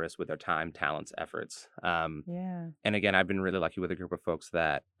super generous with their time, talents, efforts. Yeah. And again, I've been really lucky with a group of folks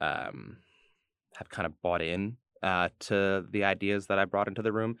that have kind of bought in to the ideas that I brought into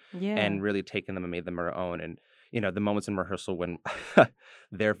the room Yeah. and really taken them and made them their own. And, the moments in rehearsal when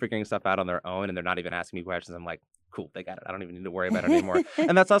they're figuring stuff out on their own and they're not even asking me questions, I'm like, cool, they got it. I don't even need to worry about it anymore.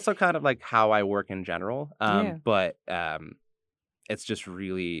 And that's also kind of like how I work in general. Yeah. But it's just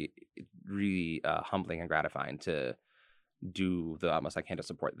really, really humbling and gratifying to do the utmost I can to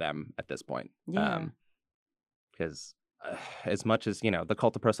support them at this point. Yeah. Because as much as the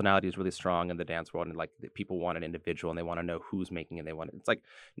cult of personality is really strong in the dance world, and like people want an individual and they want to know who's making it. It's like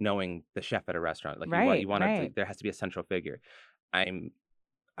knowing the chef at a restaurant. Like Right. you want Right. there has to be a central figure.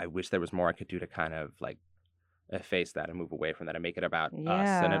 I wish there was more I could do to kind of like efface that and move away from that and make it about us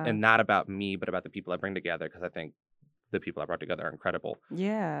Yeah. and not about me, but about the people I bring together. Because I think the people I brought together are incredible.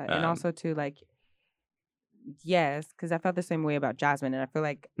 Yeah. And Um, also too, like, yes, because I felt the same way about Jasmine, and I feel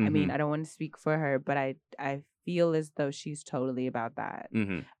like, I mean, mhm, I don't want to speak for her, but I feel as though she's totally about that.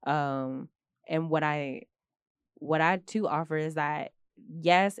 mhm, And what I too offer is that,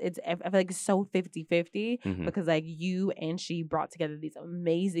 yes, I feel like it's so 50-50 mhm, because like you and she brought together these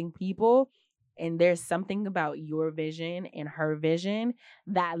amazing people, and there's something about your vision and her vision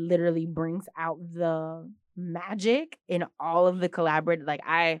that literally brings out the magic in all of the collaborators. Like,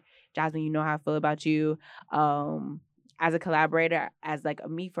 Jasmine, you know how I feel about you. As a collaborator, as like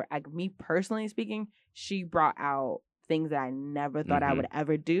me personally speaking, she brought out things that I never thought I mhm. would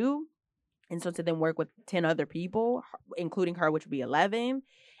ever do. And so to then work with 10 other people, including her, which would be 11,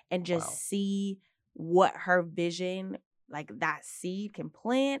 and just Wow. see what her vision, like that seed can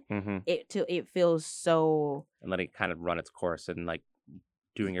plant, Mhm. it feels so. And letting it kind of run its course and like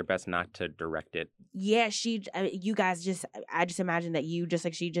doing your best not to direct it. Yeah, you guys I just imagine that you just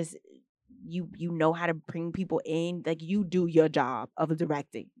like she just you know how to bring people in. Like, you do your job of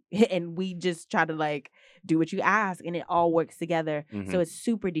directing, and we just try to like do what you ask, and it all works together. Mm-hmm. So it's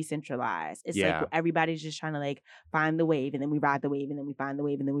super decentralized. It's like Yeah. everybody's just trying to like find the wave, and then we ride the wave, and then we find the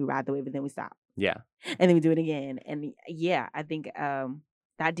wave, and then we ride the wave, and then we stop, Yeah. and then we do it again. And yeah, I think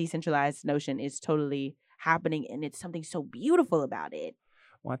that decentralized notion is totally happening, and it's something so beautiful about it.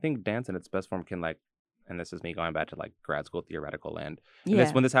 Well, I think dance in its best form can like, and this is me going back to like grad school theoretical land. And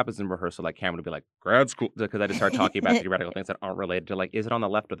Yeah. when this happens in rehearsal, like Cameron would be like grad school because I just start talking about theoretical things that aren't related to like, is it on the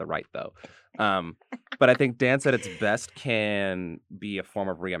left or the right though? But I think dance at its best can be a form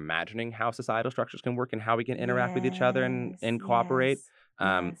of reimagining how societal structures can work and how we can interact with each other and cooperate.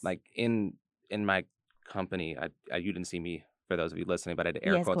 Yes. Like in my company, you didn't see me for those of you listening, but I did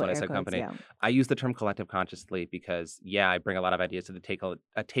air Yes, quotes cool, when I air said quotes, company. yeah. I use the term collective consciously because, yeah, I bring a lot of ideas to the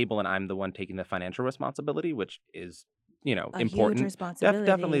a table, and I'm the one taking the financial responsibility, which is, A huge important.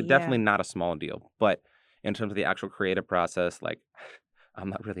 responsibility. Definitely not a small deal. But in terms of the actual creative process, like, I'm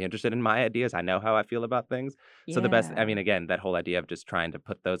not really interested in my ideas. I know how I feel about things. So the best, I mean, again, that whole idea of just trying to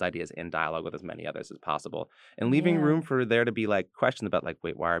put those ideas in dialogue with as many others as possible and leaving room for there to be like questions about like,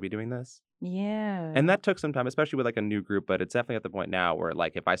 wait, why are we doing this? Yeah. And that took some time, especially with like a new group, but it's definitely at the point now where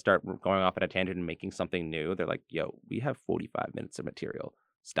like if I start going off at a tangent and making something new, they're like, yo, we have 45 minutes of material.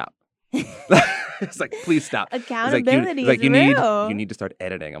 Stop. It's like, please stop. Accountability is you real. need to start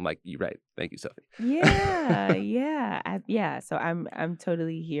editing. I'm like, you're right. Thank you, Sophie. Yeah, yeah. So I'm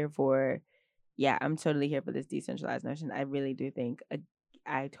totally here for, I'm totally here for this decentralized notion. I really do think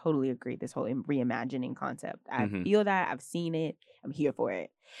I totally agree. This whole reimagining concept. I Mhm. feel that. I've seen it. I'm here for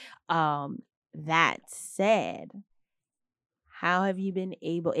it. That said, how have you been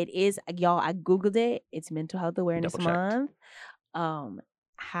able? It is, y'all. I googled it. It's Mental Health Awareness Double checked. Month.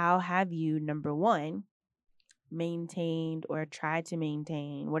 How have you, number one, maintained or tried to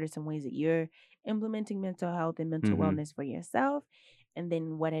maintain? What are some ways that you're implementing mental health and mental Mhm. wellness for yourself? And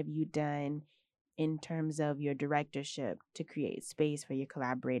then what have you done in terms of your directorship to create space for your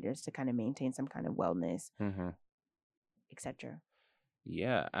collaborators to kind of maintain some kind of wellness, Mhm. etc.?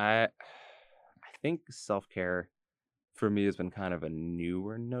 Yeah, I think self-care for me has been kind of a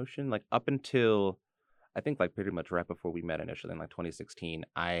newer notion. Like up until I think like pretty much right before we met initially in like 2016,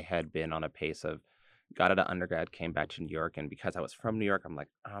 I had been on a pace of got out of undergrad, came back to New York, and because I was from New York, I'm like,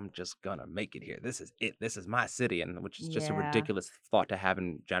 I'm just gonna make it here. This is it. This is my city, and which is just a Yeah. ridiculous thought to have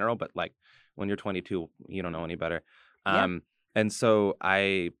in general. But like when you're 22, you don't know any better. Yeah. And so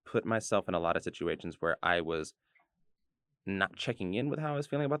I put myself in a lot of situations where I was not checking in with how I was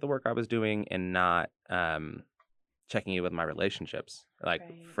feeling about the work I was doing, and not checking in with my relationships, like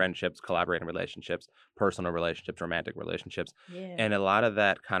Right. friendships, collaborating relationships, personal relationships, romantic relationships. Yeah. And a lot of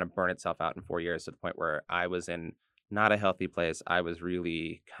that kind of burned itself out in 4 years to the point where I was in not a healthy place. I was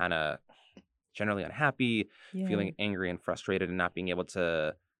really kind of generally unhappy, feeling angry and frustrated and not being able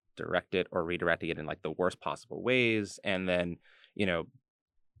to direct it or redirect it in like the worst possible ways. And then, you know,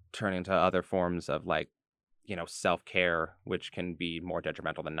 turning to other forms of like, self-care, which can be more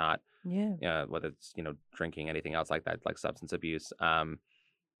detrimental than not, whether it's drinking, anything else like that, like substance abuse. I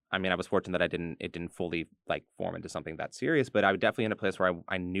mean, I was fortunate that it didn't fully like form into something that serious, but I was definitely in a place where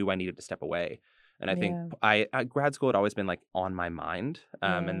I knew I needed to step away. And I think grad school had always been like on my mind,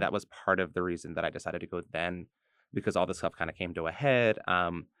 and that was part of the reason that I decided to go then, because all this stuff kind of came to a head.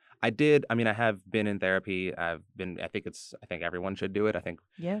 I mean, I have been in therapy. I think everyone should do it. I think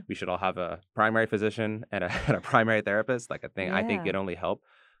we should all have a primary physician and and a primary therapist. Like I think it only help.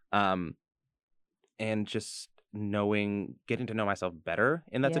 And just getting to know myself better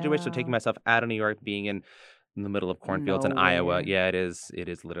in that situation. So taking myself out of New York, being in the middle of cornfields in Iowa. Nowhere. Yeah, it is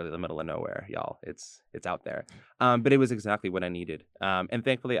literally the middle of nowhere, y'all. It's out there. But it was exactly what I needed. And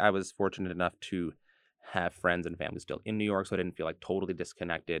thankfully I was fortunate enough to have friends and family still in New York, so I didn't feel like totally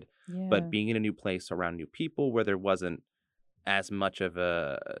disconnected. But being in a new place around new people where there wasn't as much of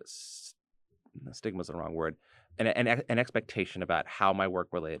stigma is the wrong word, an expectation about how my work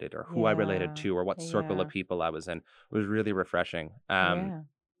related or who I related to or what circle of people I was in was really refreshing. And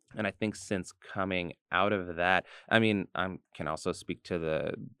I think since coming out of that, I mean, I can also speak to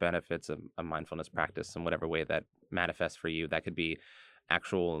the benefits of a mindfulness practice in whatever way that manifests for you. That could be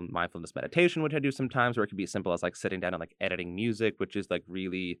actual mindfulness meditation, which I do sometimes, or it could be as simple as like sitting down and like editing music, which is like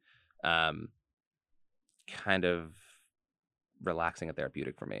really kind of relaxing and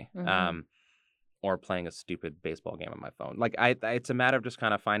therapeutic for me. Or playing a stupid baseball game on my phone. Like it's a matter of just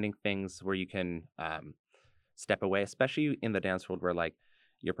kind of finding things where you can step away, especially in the dance world where like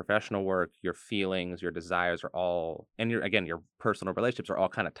your professional work, your feelings, your desires are all, and your personal relationships are all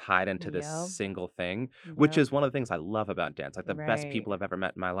kind of tied into this Yep. single thing, which Yep. is one of the things I love about dance. Like the best Right. people I've ever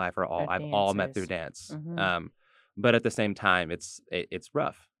met in my life Are I've all met through dancers. dance. Mm-hmm. But at the same time, it's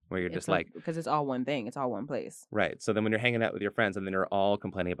rough where you're just like, because it's all one thing. It's all one place. right. So then when you're hanging out with your friends and then you're all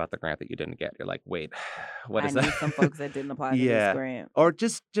complaining about the grant that you didn't get, you're like, wait, what I is knew that? some folks that didn't apply to this Yeah. grant. Or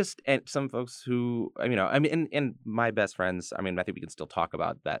just and some folks who, I mean, and my best friends, I mean, I think we can still talk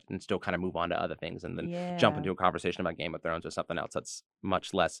about that and still kind of move on to other things and then jump Yeah. into a conversation about Game of Thrones or something else that's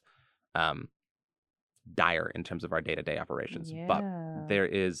much less um, dire in terms of our day-to-day operations. But Yeah. there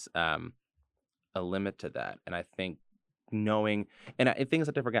is a limit to that. And I think knowing, and things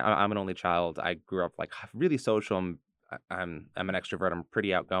that different, I'm an only child. I grew up like really social. I'm an extrovert. I'm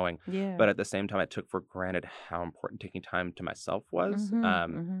pretty outgoing. Yeah. But at the same time, I took for granted how important taking time to myself was.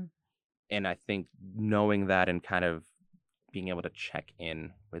 And I think knowing that and kind of being able to check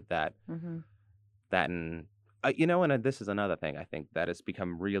in with that, and this is another thing I think that has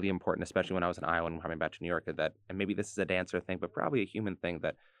become really important, especially when I was in Iowa and coming back to New York, and maybe this is a dancer thing, but probably a human thing,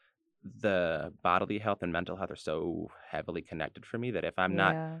 that the bodily health and mental health are so heavily connected for me that if I'm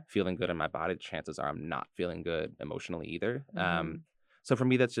not feeling good in my body, chances are I'm not feeling good emotionally either. So for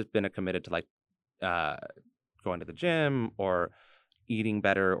me, that's just been a committed to like going to the gym or eating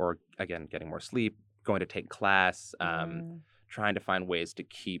better, or again, getting more sleep, going to take class, trying to find ways to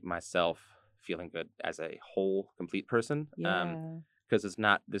keep myself feeling good as a whole, complete person. Because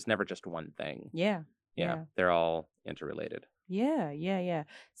there's never just one thing. Yeah. They're all interrelated. Yeah.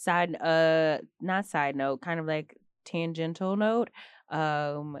 Not side note, kind of like tangential note.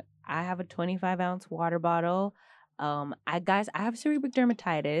 I have a 25-ounce water bottle. I have seborrheic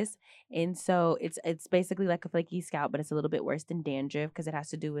dermatitis, and so it's basically like a flaky scalp, but it's a little bit worse than dandruff because it has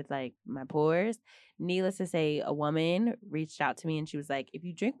to do with like my pores. Needless to say, a woman reached out to me and she was like, if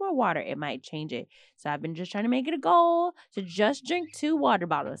you drink more water, it might change it. So I've been just trying to make it a goal to just drink 2 water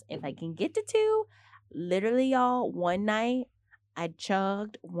bottles. If I can get to 2, literally, y'all, one night I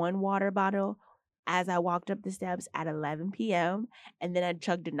chugged 1 water bottle as I walked up the steps at 11 p.m. And then I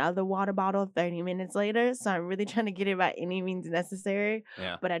chugged another water bottle 30 minutes later. So I'm really trying to get it by any means necessary.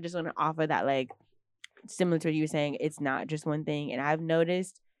 Yeah. But I just want to offer that, like, similar to what you were saying, it's not just one thing. And I've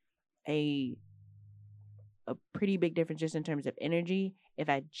noticed a pretty big difference just in terms of energy if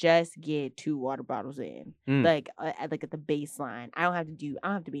I just get 2 water bottles in, like at the baseline. I don't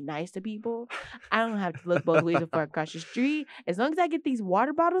have to be nice to people. I don't have to look both ways before I cross the street. As long as I get these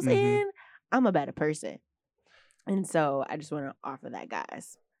water bottles in, I'm a better person. And so I just want to offer that,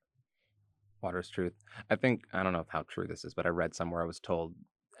 guys. Water's truth. I don't know how true this is, but I read somewhere, I was told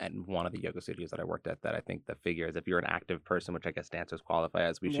at one of the yoga studios that I worked at, that I think the figure is if you're an active person, which I guess dancers qualify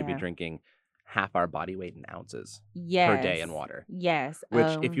as, we should be drinking half our body weight in ounces per day in water. Yes.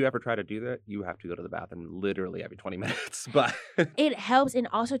 Which, if you ever try to do that, you have to go to the bathroom literally every 20 minutes. But it helps. And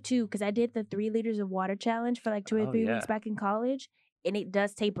also, too, because I did the 3 liters of water challenge for like 2 or 3 weeks back in college. And it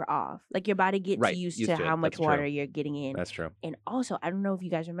does taper off. Like your body gets used to how much water you're getting in. That's true. And also, I don't know if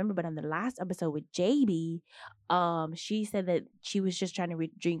you guys remember, but on the last episode with JB, she said that she was just trying to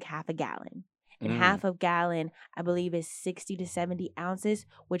drink half a gallon. And half a gallon, I believe, is 60 to 70 ounces,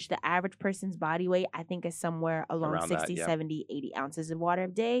 which the average person's body weight, I think, is somewhere along around 60, 70, 80 ounces of water a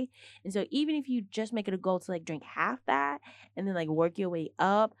day. And so even if you just make it a goal to like drink half that and then like work your way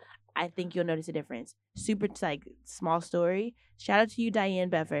up, I think you'll notice a difference. Super, like, small story. Shout out to you, Diane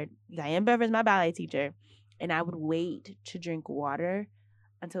Bedford. Diane Bedford is my ballet teacher. And I would wait to drink water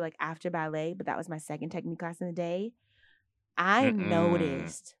until like after ballet, but that was my second technique class in the day. I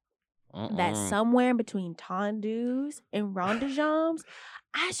noticed that somewhere in between tendus and rondejambs,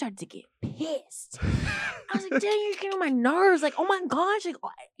 I started to get pissed. I was like, dang, you're getting on my nerves. Like, oh my gosh. Like,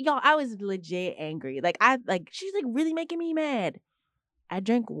 y'all, I was legit angry. She's like really making me mad. I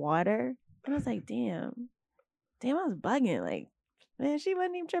drank water and I was like, damn, I was bugging. Like, man, she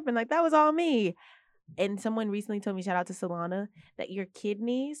wasn't even tripping. Like, that was all me. And someone recently told me, shout out to Solana, that your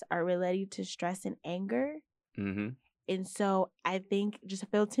kidneys are related to stress and anger. And so I think just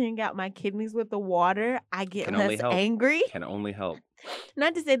filtering out my kidneys with the water, I get less angry. Can only help.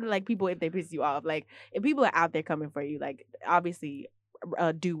 Not to say that, like, people, if they piss you off, like, if people are out there coming for you, like, obviously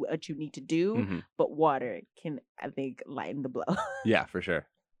do what you need to do, but water can, I think, lighten the blow. Yeah, for sure.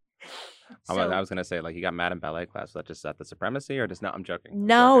 I was gonna say, like, you got mad in ballet class. Was that just at the supremacy, or just not? I'm joking.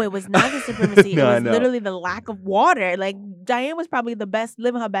 No, it was not the supremacy. No, it was literally the lack of water. Like, Diane was probably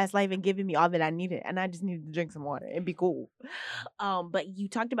living her best life and giving me all that I needed, and I just needed to drink some water and be cool. But you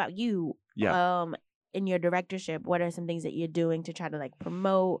talked about you. Yeah. In your directorship, what are some things that you're doing to try to like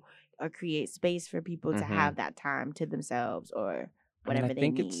promote or create space for people to have that time to themselves or I mean, whatever they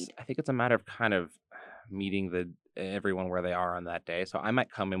need. I think it's a matter of kind of meeting everyone where they are on that day. So I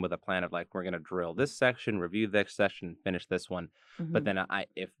might come in with a plan of like we're gonna drill this section, review this section, finish this one. But Hmm. then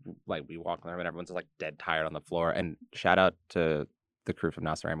if like we walk in the room and everyone's like dead tired on the floor. And shout out to the crew from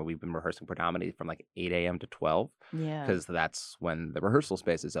Nasarama. We've been rehearsing predominantly from like 8 a.m. to 12 Yeah. because that's when the rehearsal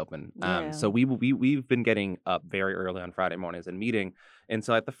space is open. Yeah. So we've been getting up very early on Friday mornings and meeting. And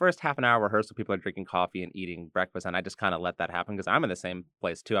so at the first half an hour rehearsal, people are drinking coffee and eating breakfast. And I just kind of let that happen because I'm in the same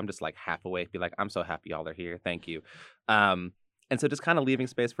place too. I'm just like half awake, be like, I'm so happy y'all are here. Thank you. Um, and so just kind of leaving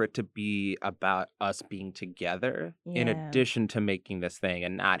space for it to be about us being together in Yeah. addition to making this thing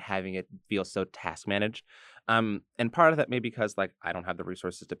and not having it feel so task managed. And part of that may be because like I don't have the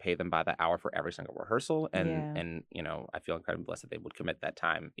resources to pay them by the hour for every single rehearsal. Yeah. And you know, I feel incredibly blessed that they would commit that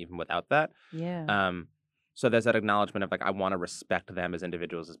time even without that. Yeah. Um, so there's that acknowledgement of like I want to respect them as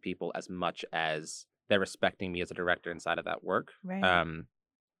individuals, as people, as much as they're respecting me as a director inside of that work. Right.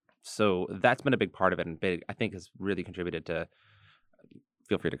 So that's been a big part of it, and big I think has really contributed to.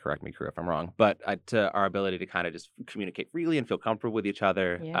 Feel free to correct me, crew, if I'm wrong, but to our ability to kind of just communicate freely and feel comfortable with each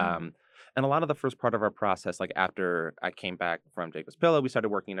other. Yeah. And a lot of the first part of our process, like after I came back from Jacob's Pillow, we started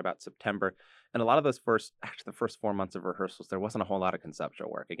working in about September. And a lot of the first 4 months of rehearsals, there wasn't a whole lot of conceptual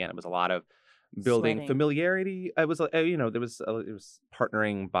work. Again, it was a lot of building Sweating. familiarity. It was, it was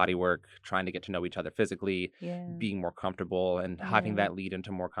partnering body work, trying to get to know each other physically, Yeah. being more comfortable, and having Yeah. that lead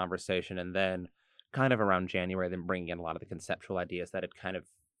into more conversation. And then kind of around January, then bringing in a lot of the conceptual ideas that had kind of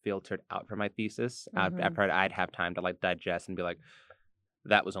filtered out from my thesis. Mhm. After I'd have time to like digest and be like,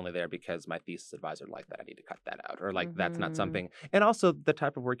 that was only there because my thesis advisor liked that. I need to cut that out, or like that's not Mhm. something. And also, the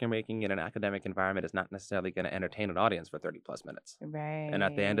type of work you're making in an academic environment is not necessarily going to entertain an audience for 30+ minutes. And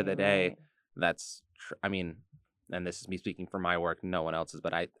at the end of Right. the day, Right. I mean, and this is me speaking for my work, no one else's,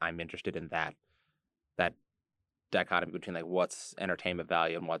 but I'm interested in that dichotomy between like what's entertainment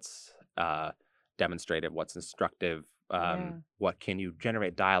value and what's demonstrative, what's instructive, Yeah. what can you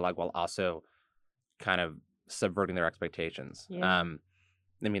generate dialogue while also kind of subverting their expectations. Yeah.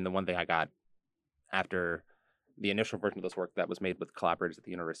 I mean, the one thing I got after the initial version of this work that was made with collaborators at the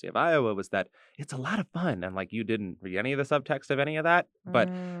University of Iowa was that it's a lot of fun, and like you didn't read any of the subtext of any of that, but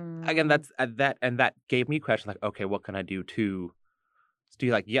again, Mm. that's that gave me questions like, okay, what can I do to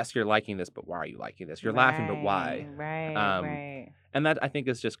like, yes, you're liking this, but why are you liking this? You're laughing, but Right. why? Right. Um, Right. and that I think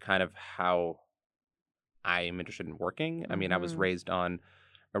is just kind of how I am interested in working. I mean, I was Mhm. raised on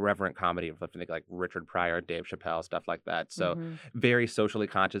irreverent comedy of like Richard Pryor, Dave Chappelle, stuff like that. So Mhm. very socially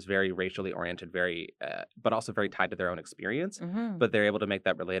conscious, very racially oriented, very, but also very tied to their own experience. Mhm. But they're able to make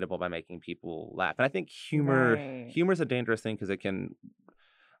that relatable by making people laugh. And I think Right. humor is a dangerous thing because it can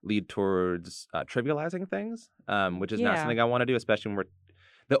lead towards trivializing things, which is not Yeah. something I want to do, especially when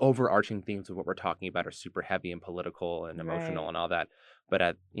the overarching themes of what we're talking about are super heavy and political and emotional Right. and all that.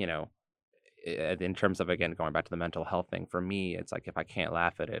 But in terms of again going back to the mental health thing, for me, it's like if I can't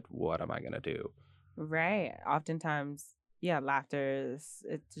laugh at it, what am I gonna do? Right. Oftentimes, yeah, laughter is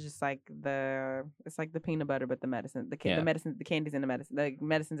it's just like it's like the peanut butter, but the medicine, the Yeah, medicine, the candy's in the medicine, the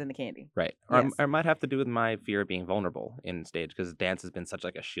medicine's in the candy. right. Yes. Or it might have to do with my fear of being vulnerable in stage because dance has been such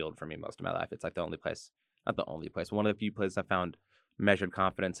like a shield for me most of my life. It's like the only place, not the only place, one of the few places I found measured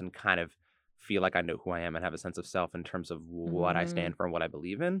confidence and kind of feel like I know who I am and have a sense of self in terms of what I Mhm. stand for and what I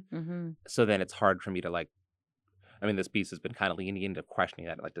believe in. Mhm. So then it's hard for me to like. I mean, this piece has been kind of leaning into questioning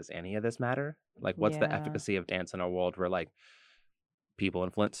that. Like, does any of this matter? Like, what's the Yeah. efficacy of dance in a world where like people in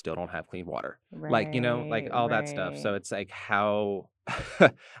Flint still don't have clean water? Like, like Right. all that stuff. Right. So it's like how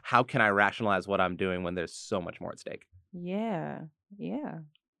how can I rationalize what I'm doing when there's so much more at stake? Yeah. Yeah.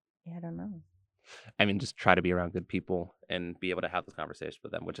 Yeah. I don't know. I mean, just try to be around good people and be able to have those conversations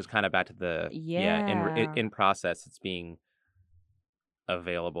with them, which is kind of back to the Yeah. in process, it's being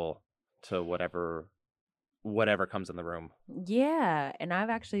available to whatever comes in the room. Yeah, and I've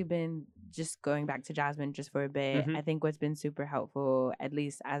actually been just going back to Jasmine just for a bit. Hmm. I think what's been super helpful, at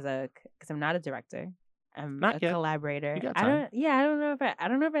least because I'm not a director, I'm Not a yet. collaborator. You got time. I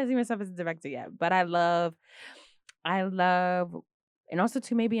don't know if I see myself as a director yet, but I love, and also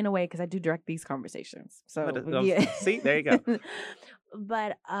too maybe in a way because I do direct these conversations. So yeah, See, there you go.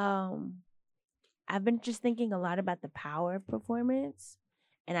 but I've been just thinking a lot about the power of performance.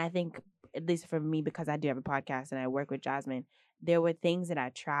 And I think, at least for me, because I do have a podcast and I work with Jasmine, there were things that I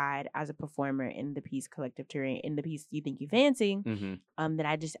tried as a performer in the piece Collective Terrain, in the piece You Think You Fancy, Hmm. that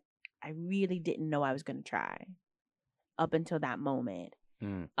I really didn't know I was going to try up until that moment.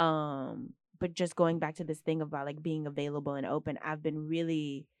 Mm. But just going back to this thing about like being available and open, I've been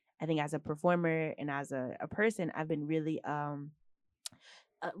really, I think as a performer and as a person, I've been really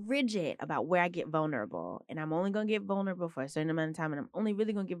rigid about where I get vulnerable, and I'm only gonna get vulnerable for a certain amount of time, and I'm only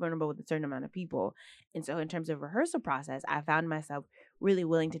really gonna get vulnerable with a certain amount of people. And so, in terms of rehearsal process, I found myself really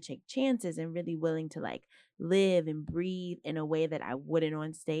willing to take chances and really willing to like live and breathe in a way that I wouldn't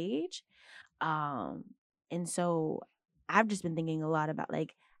on stage. Um, and so, I've just been thinking a lot about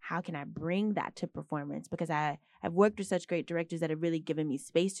like how can I bring that to performance, because I've worked with such great directors that have really given me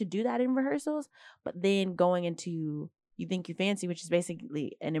space to do that in rehearsals, but then going into You Think You Fancy, which is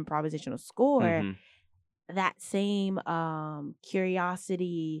basically an improvisational score, Mm-hmm. that same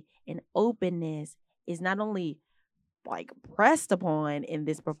curiosity and openness is not only like pressed upon in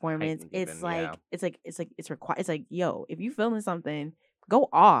this performance. Heightened It's even, yeah. like it's required. It's like, yo, if you feeling something, go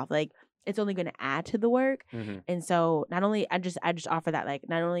off. Like, it's only going to add to the work. Mm-hmm. And so not only I just offer that, like,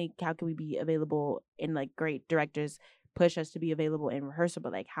 not only how can we be available in like great directors push us to be available in rehearsal,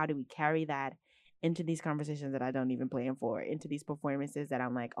 but like how do we carry that into these conversations that I don't even plan for, into these performances that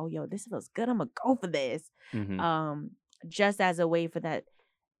I'm like, oh yo, this feels good, I'm gonna go for this. Mm-hmm. um just as a way for that,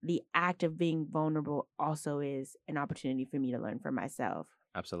 the act of being vulnerable also is an opportunity for me to learn for myself,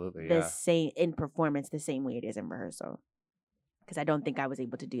 Absolutely, the yeah. same in performance, the same way it is in rehearsal, because I don't think I was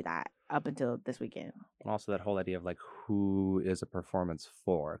able to do that up until this weekend. And also that whole idea of like who is a performance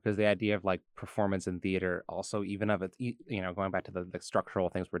for, because the idea of like performance in theater also, even of it, going back to the structural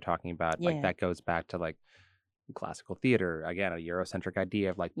things we're talking about, like Yeah. that goes back to like classical theater, again, a Eurocentric idea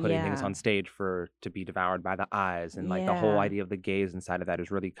of like putting things Yeah. on stage for to be devoured by the eyes, and like the whole Yeah. idea of the gaze inside of that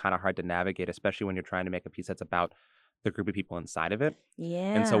is really kind of hard to navigate, especially when you're trying to make a piece that's about the group of people inside of it.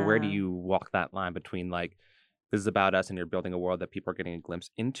 And so where do Yeah. you walk that line between like this is about us and you're building a world that people are getting a glimpse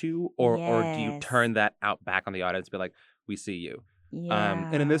into, or do you Yes. turn that out back on the audience and be like, we see you?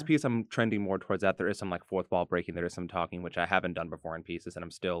 And in this Yeah. piece, I'm trending more towards that. There is some like fourth wall breaking. There is some talking, which I haven't done before in pieces, and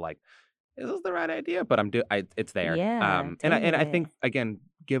I'm still like, is this the right idea? But it's there. Yeah. And I Tailored think it. again,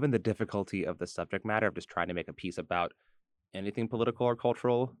 given the difficulty of the subject matter of just trying to make a piece about anything political or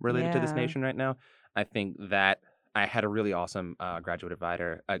cultural related to this Yeah. nation right now, I think that I had a really awesome graduate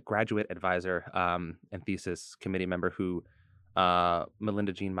advisor, and thesis committee member who,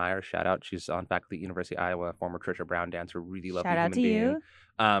 Melinda Jean Meyer, shout out, she's on faculty at University of Iowa, former Trisha Brown dancer, really Shout lovely out human to being,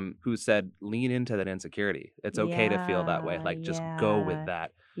 you. who said, lean into that insecurity. It's okay to feel that way. Yeah. Like, just go with Yeah.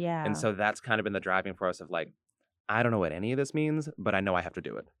 that. And Yeah. so that's kind of been the driving force of like, I don't know what any of this means, but I know I have to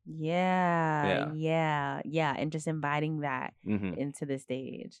do it. Yeah. Yeah. Yeah. Yeah. And just inviting that Mm-hmm. into the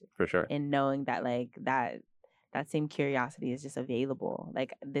stage, For sure. and knowing that like that same curiosity is just available.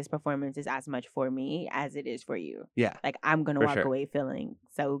 Like, this performance is as much for me as it is for you. Yeah. Like, I'm gonna For walk sure. away feeling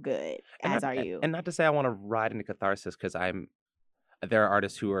so good, And as not are you. and not to say I want to ride into catharsis, because there are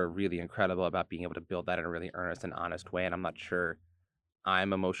artists who are really incredible about being able to build that in a really earnest and honest way, and I'm not sure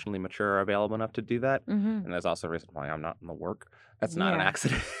I'm emotionally mature or available enough to do that. Mm-hmm. And there's also a reason why I'm not in the work. That's not an Yeah.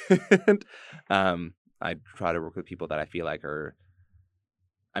 accident. I try to work with people that I feel like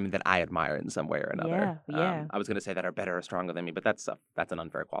that I admire in some way or another. Yeah. Yeah. I was going to say that are better or stronger than me, but that's an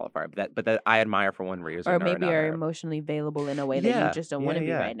unfair qualifier. But that I admire for one reason Or or maybe are another. emotionally available in a way that you Yeah, just don't want yeah, to be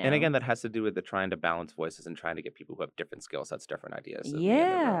yeah. right And now. again, that has to do with the trying to balance voices and trying to get people who have different skill sets, different ideas of me in the room.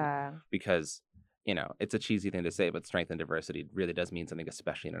 Yeah. Because, it's a cheesy thing to say, but strength and diversity really does mean something,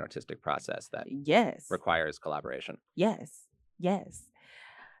 especially in an artistic process that Yes. requires collaboration. Yes. Yes.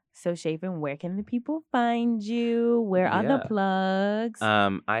 So, Chafin, where can the people find you? Where are the Yeah. plugs?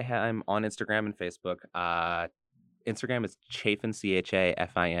 I'm on Instagram and Facebook. Instagram is Chafin,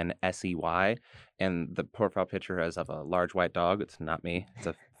 ChaFinsey, and the profile picture is of a large white dog. It's not me. It's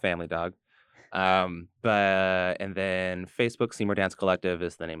a family dog. And then Facebook, Seymour Dance Collective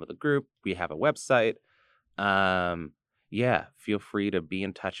is the name of the group. We have a website. Yeah, feel free to be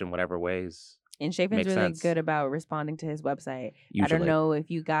in touch in whatever ways. And Chafin's Makes really sense. good about responding to his website. I don't Usually. know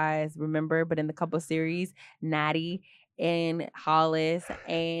if you guys remember, but in the couple series, Natty and Hollis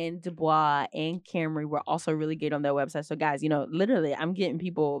and Dubois and Camry were also really good on their website. So, guys, literally, I'm getting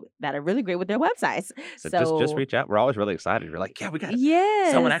people that are really great with their websites. So just reach out. We're always really excited. We're like, yeah, we got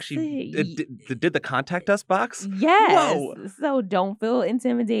yes, someone actually did the contact us box. Yes. Whoa. So don't feel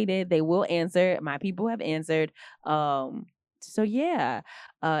intimidated. They will answer. My people have answered. So yeah.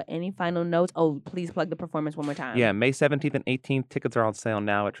 Any final notes? Oh, please plug the performance one more time. Yeah, May 17th and 18th. Tickets are on sale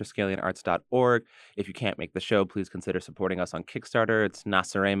now at triskelionarts.org. If you can't make the show, please consider supporting us on Kickstarter. It's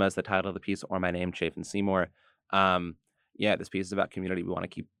Nasarema is the title of the piece, or my name, Chafin Seymour. Yeah, this piece is about community. We want to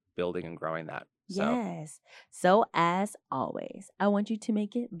keep building and growing that. So. Yes. So as always, I want you to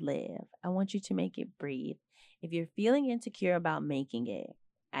make it live. I want you to make it breathe. If you're feeling insecure about making it,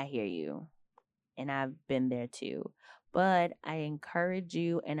 I hear you. And I've been there too. But I encourage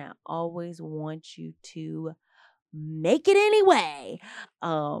you, and I always want you to make it anyway.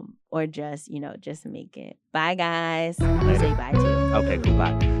 Or just, just make it. Bye, guys. You say bye too. Okay, cool.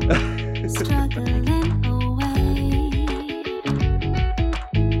 Bye. Struggling